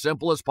make it as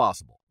simple as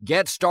possible?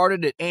 Get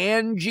started at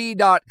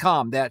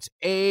Angie.com. That's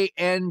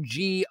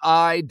ANGI.com,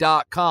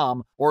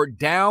 or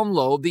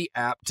download the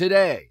app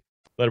today.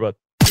 Later, bud.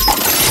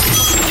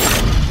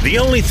 The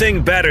only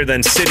thing better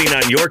than sitting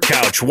on your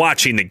couch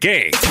watching the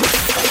game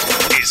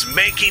is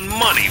making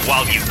money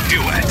while you do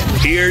it.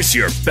 Here's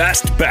your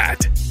best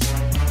bet.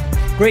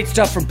 Great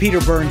stuff from Peter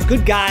Burns.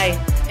 Good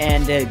guy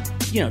and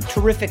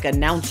terrific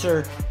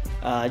announcer.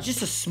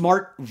 Just a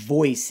smart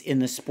voice in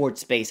the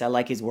sports space. I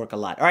like his work a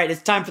lot. All right,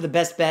 it's time for the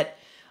best bet.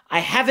 I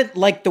haven't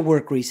liked the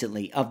work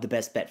recently of the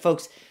best bet.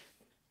 Folks,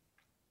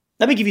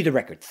 let me give you the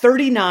record.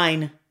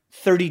 39,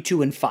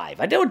 32, and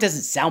 5. I know it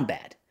doesn't sound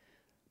bad,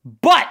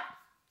 but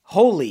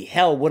holy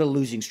hell, what a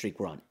losing streak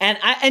we're on. And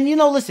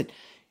listen,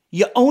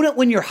 you own it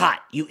when you're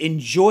hot. You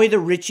enjoy the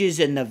riches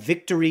and the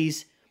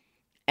victories,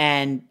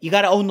 and you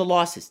got to own the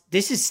losses.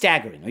 This is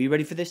staggering. Are you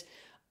ready for this?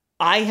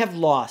 I have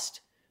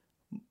lost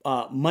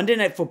Monday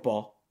Night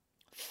Football,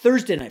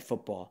 Thursday Night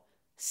Football,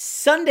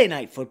 Sunday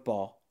Night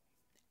Football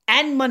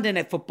and Monday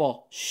Night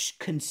Football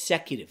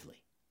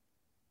consecutively.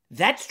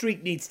 That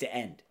streak needs to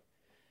end.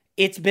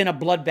 It's been a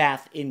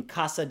bloodbath in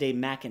Casa de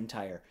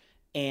McIntyre.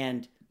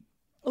 And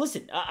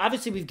listen,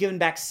 obviously we've given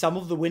back some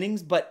of the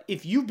winnings, but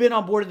if you've been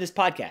on board of this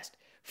podcast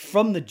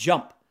from the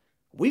jump,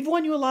 we've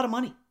won you a lot of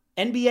money.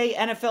 NBA,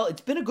 NFL,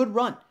 it's been a good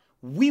run.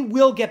 We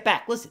will get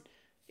back. Listen,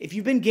 if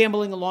you've been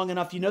gambling long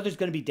enough, you know there's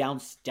going to be down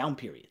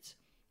periods.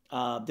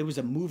 There was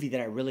a movie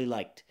that I really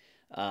liked.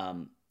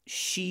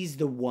 She's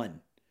the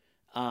One.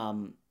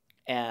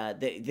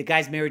 The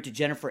guy's married to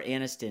Jennifer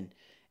Aniston,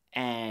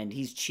 and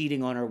he's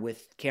cheating on her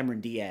with Cameron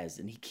Diaz,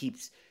 and he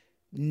keeps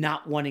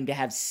not wanting to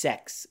have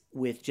sex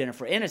with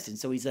Jennifer Aniston.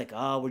 So he's like,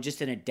 oh, we're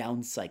just in a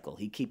down cycle.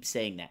 He keeps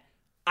saying that.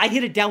 I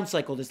hit a down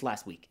cycle this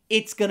last week.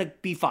 It's going to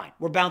be fine.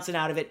 We're bouncing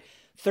out of it.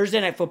 Thursday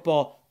Night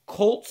Football,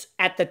 Colts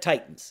at the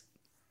Titans.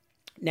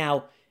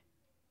 Now,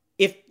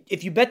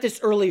 if you bet this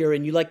earlier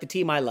and you like the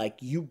team I like,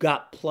 you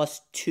got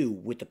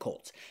 +2 with the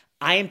Colts.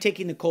 I am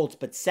taking the Colts,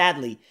 but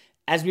sadly,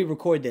 as we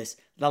record this,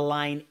 the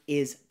line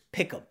is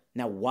pick'em.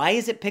 Now, why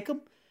is it pick'em?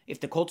 If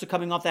the Colts are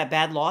coming off that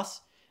bad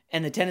loss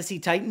and the Tennessee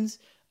Titans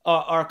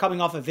are coming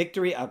off a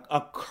victory,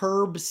 a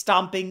curb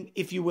stomping,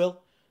 if you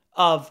will,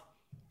 of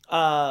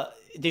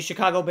the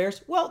Chicago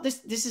Bears, well,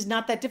 this is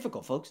not that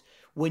difficult, folks.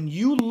 When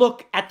you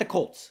look at the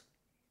Colts,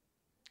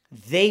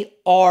 they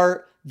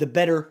are the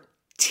better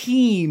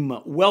team,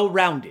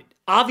 well-rounded.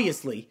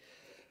 Obviously,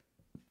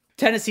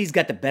 Tennessee's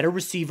got the better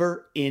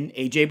receiver in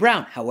A.J.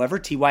 Brown. However,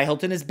 T.Y.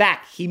 Hilton is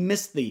back. He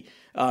missed the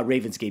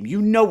Ravens game.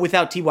 You know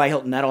without T.Y.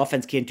 Hilton, that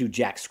offense can't do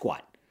jack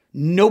squat.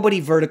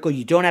 Nobody vertical.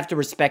 You don't have to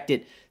respect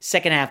it.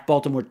 Second half,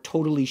 Baltimore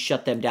totally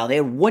shut them down. They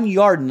had 1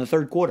 yard in the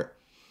third quarter.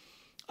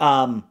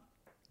 In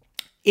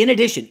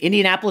addition,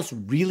 Indianapolis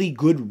really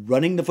good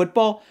running the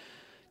football.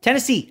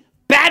 Tennessee,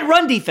 bad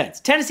run defense.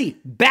 Tennessee,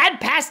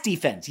 bad pass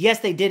defense. Yes,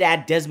 they did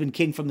add Desmond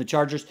King from the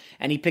Chargers,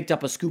 and he picked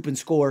up a scoop and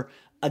score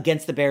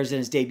against the Bears in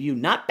his debut.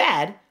 Not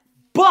bad,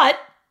 but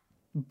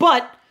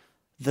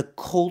the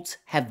Colts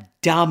have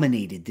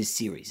dominated this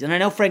series. And I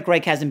know Frank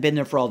Reich hasn't been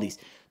there for all these.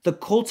 The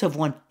Colts have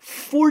won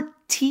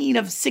 14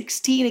 of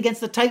 16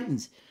 against the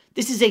Titans.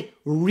 This is a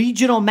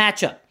regional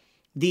matchup.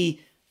 The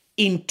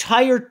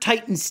entire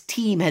Titans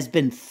team has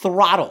been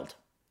throttled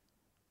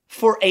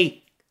for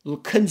a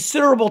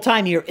considerable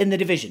time here in the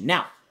division.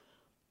 Now,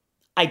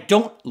 I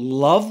don't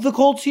love the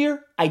Colts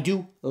here. I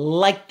do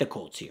like the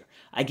Colts here.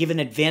 I give an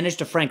advantage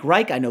to Frank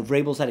Reich. I know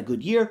Vrabel's had a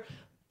good year,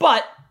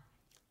 but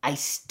I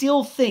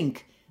still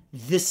think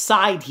the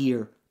side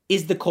here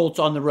is the Colts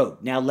on the road.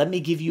 Now, let me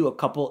give you a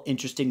couple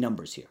interesting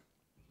numbers here.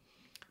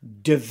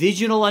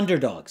 Divisional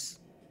underdogs,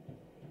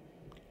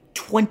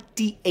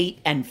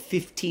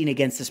 28-15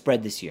 against the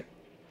spread this year.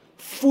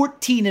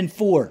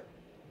 14-4.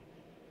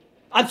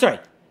 I'm sorry,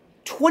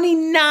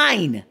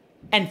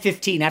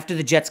 29-15 after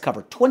the Jets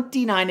cover.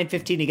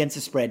 29-15 against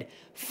the spread.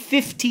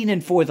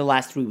 15-4 the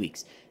last 3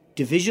 weeks.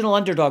 Divisional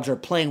underdogs are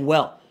playing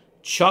well.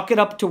 Chalk it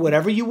up to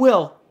whatever you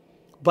will,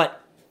 but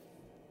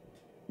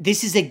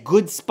this is a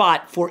good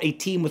spot for a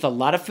team with a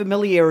lot of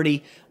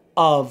familiarity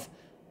of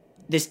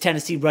this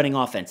Tennessee running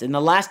offense. And the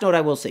last note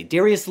I will say,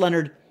 Darius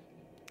Leonard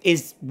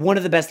is one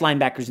of the best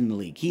linebackers in the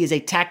league. He is a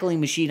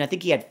tackling machine. I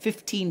think he had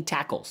 15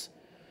 tackles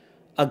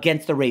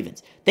against the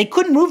Ravens. They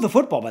couldn't move the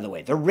football, by the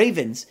way. The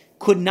Ravens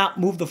could not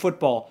move the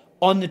football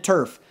on the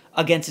turf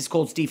against his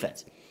Colts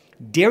defense.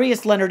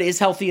 Darius Leonard is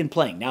healthy and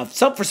playing. Now, if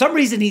for some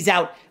reason he's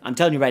out, I'm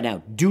telling you right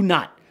now, do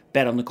not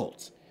bet on the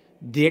Colts.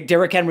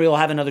 Derrick Henry will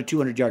have another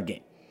 200-yard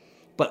game.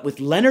 But with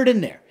Leonard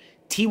in there,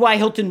 T.Y.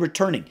 Hilton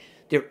returning,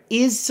 there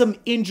is some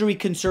injury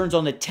concerns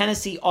on the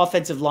Tennessee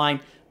offensive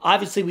line.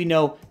 Obviously, we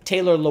know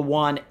Taylor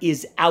Lewan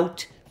is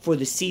out for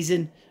the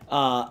season.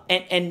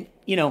 And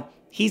you know,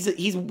 he's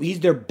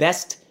their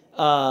best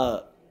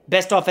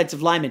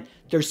offensive lineman.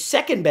 Their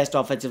second best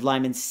offensive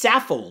lineman,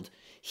 Saffold,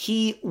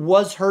 he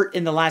was hurt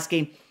in the last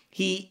game.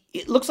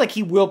 It looks like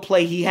he will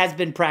play. He has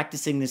been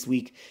practicing this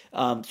week.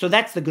 So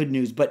that's the good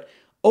news. But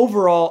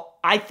overall,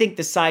 I think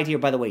the side here,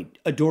 by the way,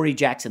 Adoree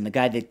Jackson, the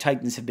guy the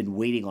Titans have been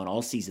waiting on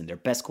all season, their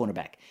best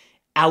cornerback,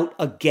 out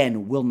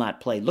again, will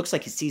not play. Looks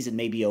like his season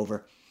may be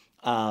over.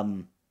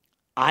 I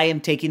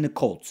am taking the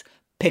Colts.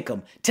 Pick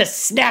them to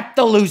snap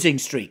the losing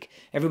streak.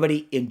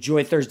 Everybody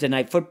enjoy Thursday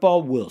Night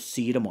Football. We'll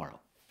see you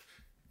tomorrow.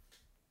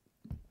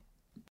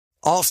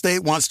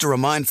 Allstate wants to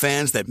remind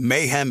fans that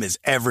mayhem is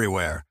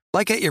everywhere,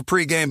 like at your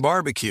pregame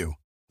barbecue.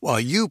 While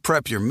you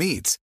prep your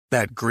meats,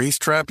 that grease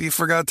trap you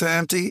forgot to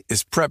empty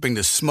is prepping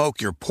to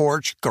smoke your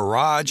porch,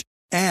 garage,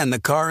 and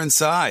the car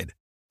inside.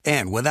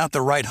 And without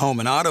the right home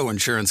and auto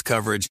insurance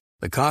coverage,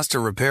 the cost to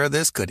repair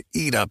this could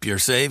eat up your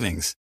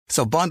savings.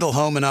 So bundle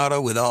home and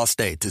auto with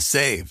Allstate to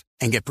save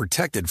and get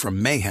protected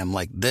from mayhem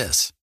like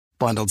this.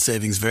 Bundled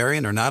savings vary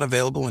and are not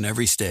available in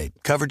every state.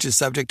 Coverage is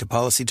subject to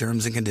policy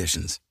terms and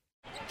conditions.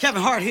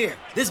 Kevin Hart here.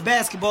 This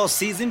basketball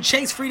season,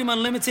 Chase Freedom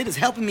Unlimited is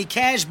helping me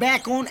cash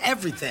back on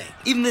everything.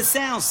 Even the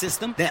sound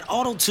system that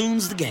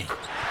auto-tunes the game.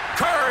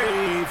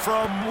 Curry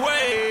from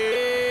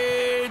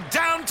way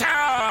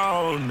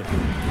downtown.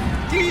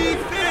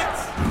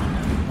 Defense.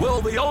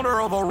 Will the the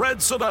owner of a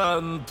red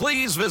sedan,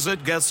 please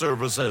visit Guest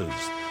Services.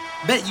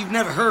 Bet you've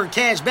never heard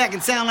cash back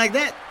and sound like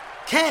that.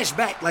 Cash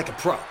back like a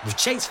pro with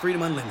Chase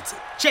Freedom Unlimited.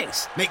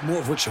 Chase, make more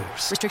of what's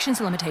yours. Restrictions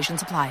and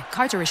limitations apply.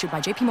 Cards are issued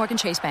by JP Morgan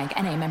Chase Bank,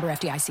 N.A. member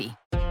FDIC.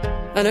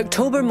 An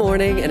October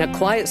morning in a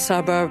quiet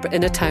suburb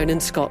in a town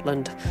in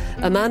Scotland.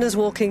 A man is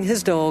walking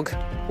his dog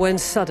when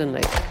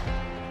suddenly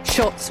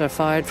shots are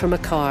fired from a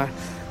car.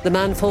 The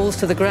man falls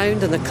to the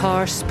ground and the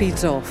car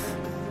speeds off.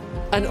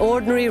 An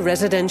ordinary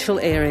residential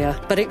area,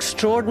 but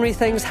extraordinary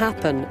things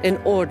happen in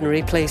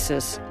ordinary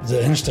places.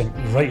 The instinct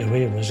right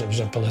away was it was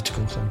a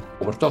political thing.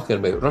 We're talking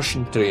about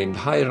Russian-trained,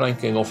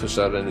 high-ranking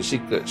officer in the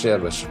Secret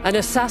Service. An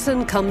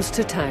Assassin Comes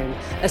to Town,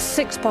 a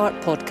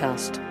 6-part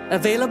podcast.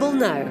 Available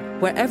now,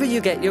 wherever you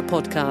get your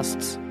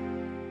podcasts.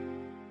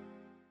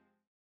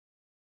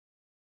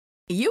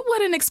 You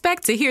wouldn't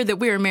expect to hear that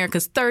we're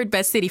America's 3rd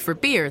best city for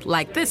beer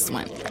like this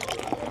one.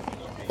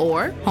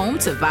 Or home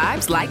to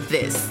vibes like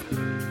this.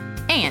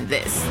 And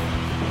this.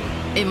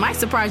 It might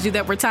surprise you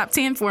that we're top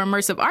 10 for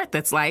immersive art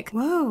that's like,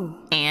 whoa.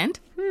 And,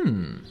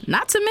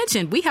 not to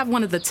mention, we have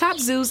one of the top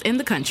zoos in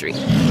the country.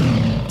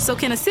 So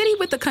can a city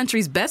with the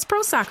country's best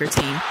pro soccer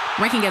team,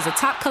 ranking as a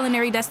top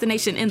culinary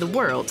destination in the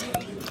world,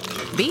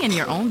 be in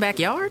your own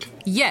backyard?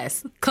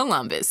 Yes,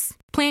 Columbus.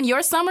 Plan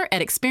your summer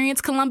at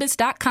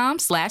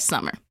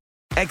experiencecolumbus.com/summer.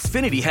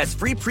 Xfinity has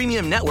free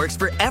premium networks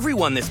for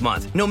everyone this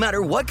month, no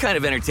matter what kind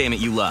of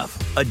entertainment you love.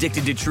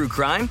 Addicted to true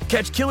crime?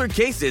 Catch killer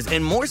cases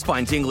and more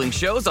spine-tingling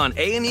shows on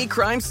A&E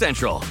Crime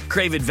Central.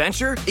 Crave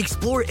adventure?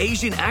 Explore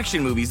Asian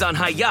action movies on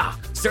Hi-Ya.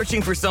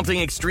 Searching for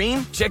something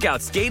extreme? Check out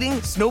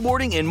skating,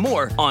 snowboarding, and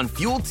more on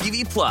Fuel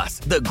TV Plus,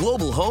 the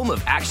global home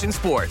of action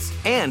sports.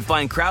 And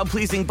find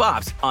crowd-pleasing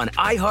bops on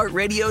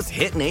iHeartRadio's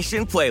Hit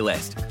Nation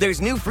playlist. There's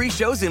new free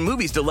shows and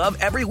movies to love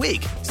every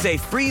week. Say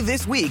free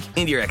this week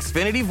in your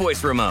Xfinity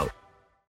voice remote.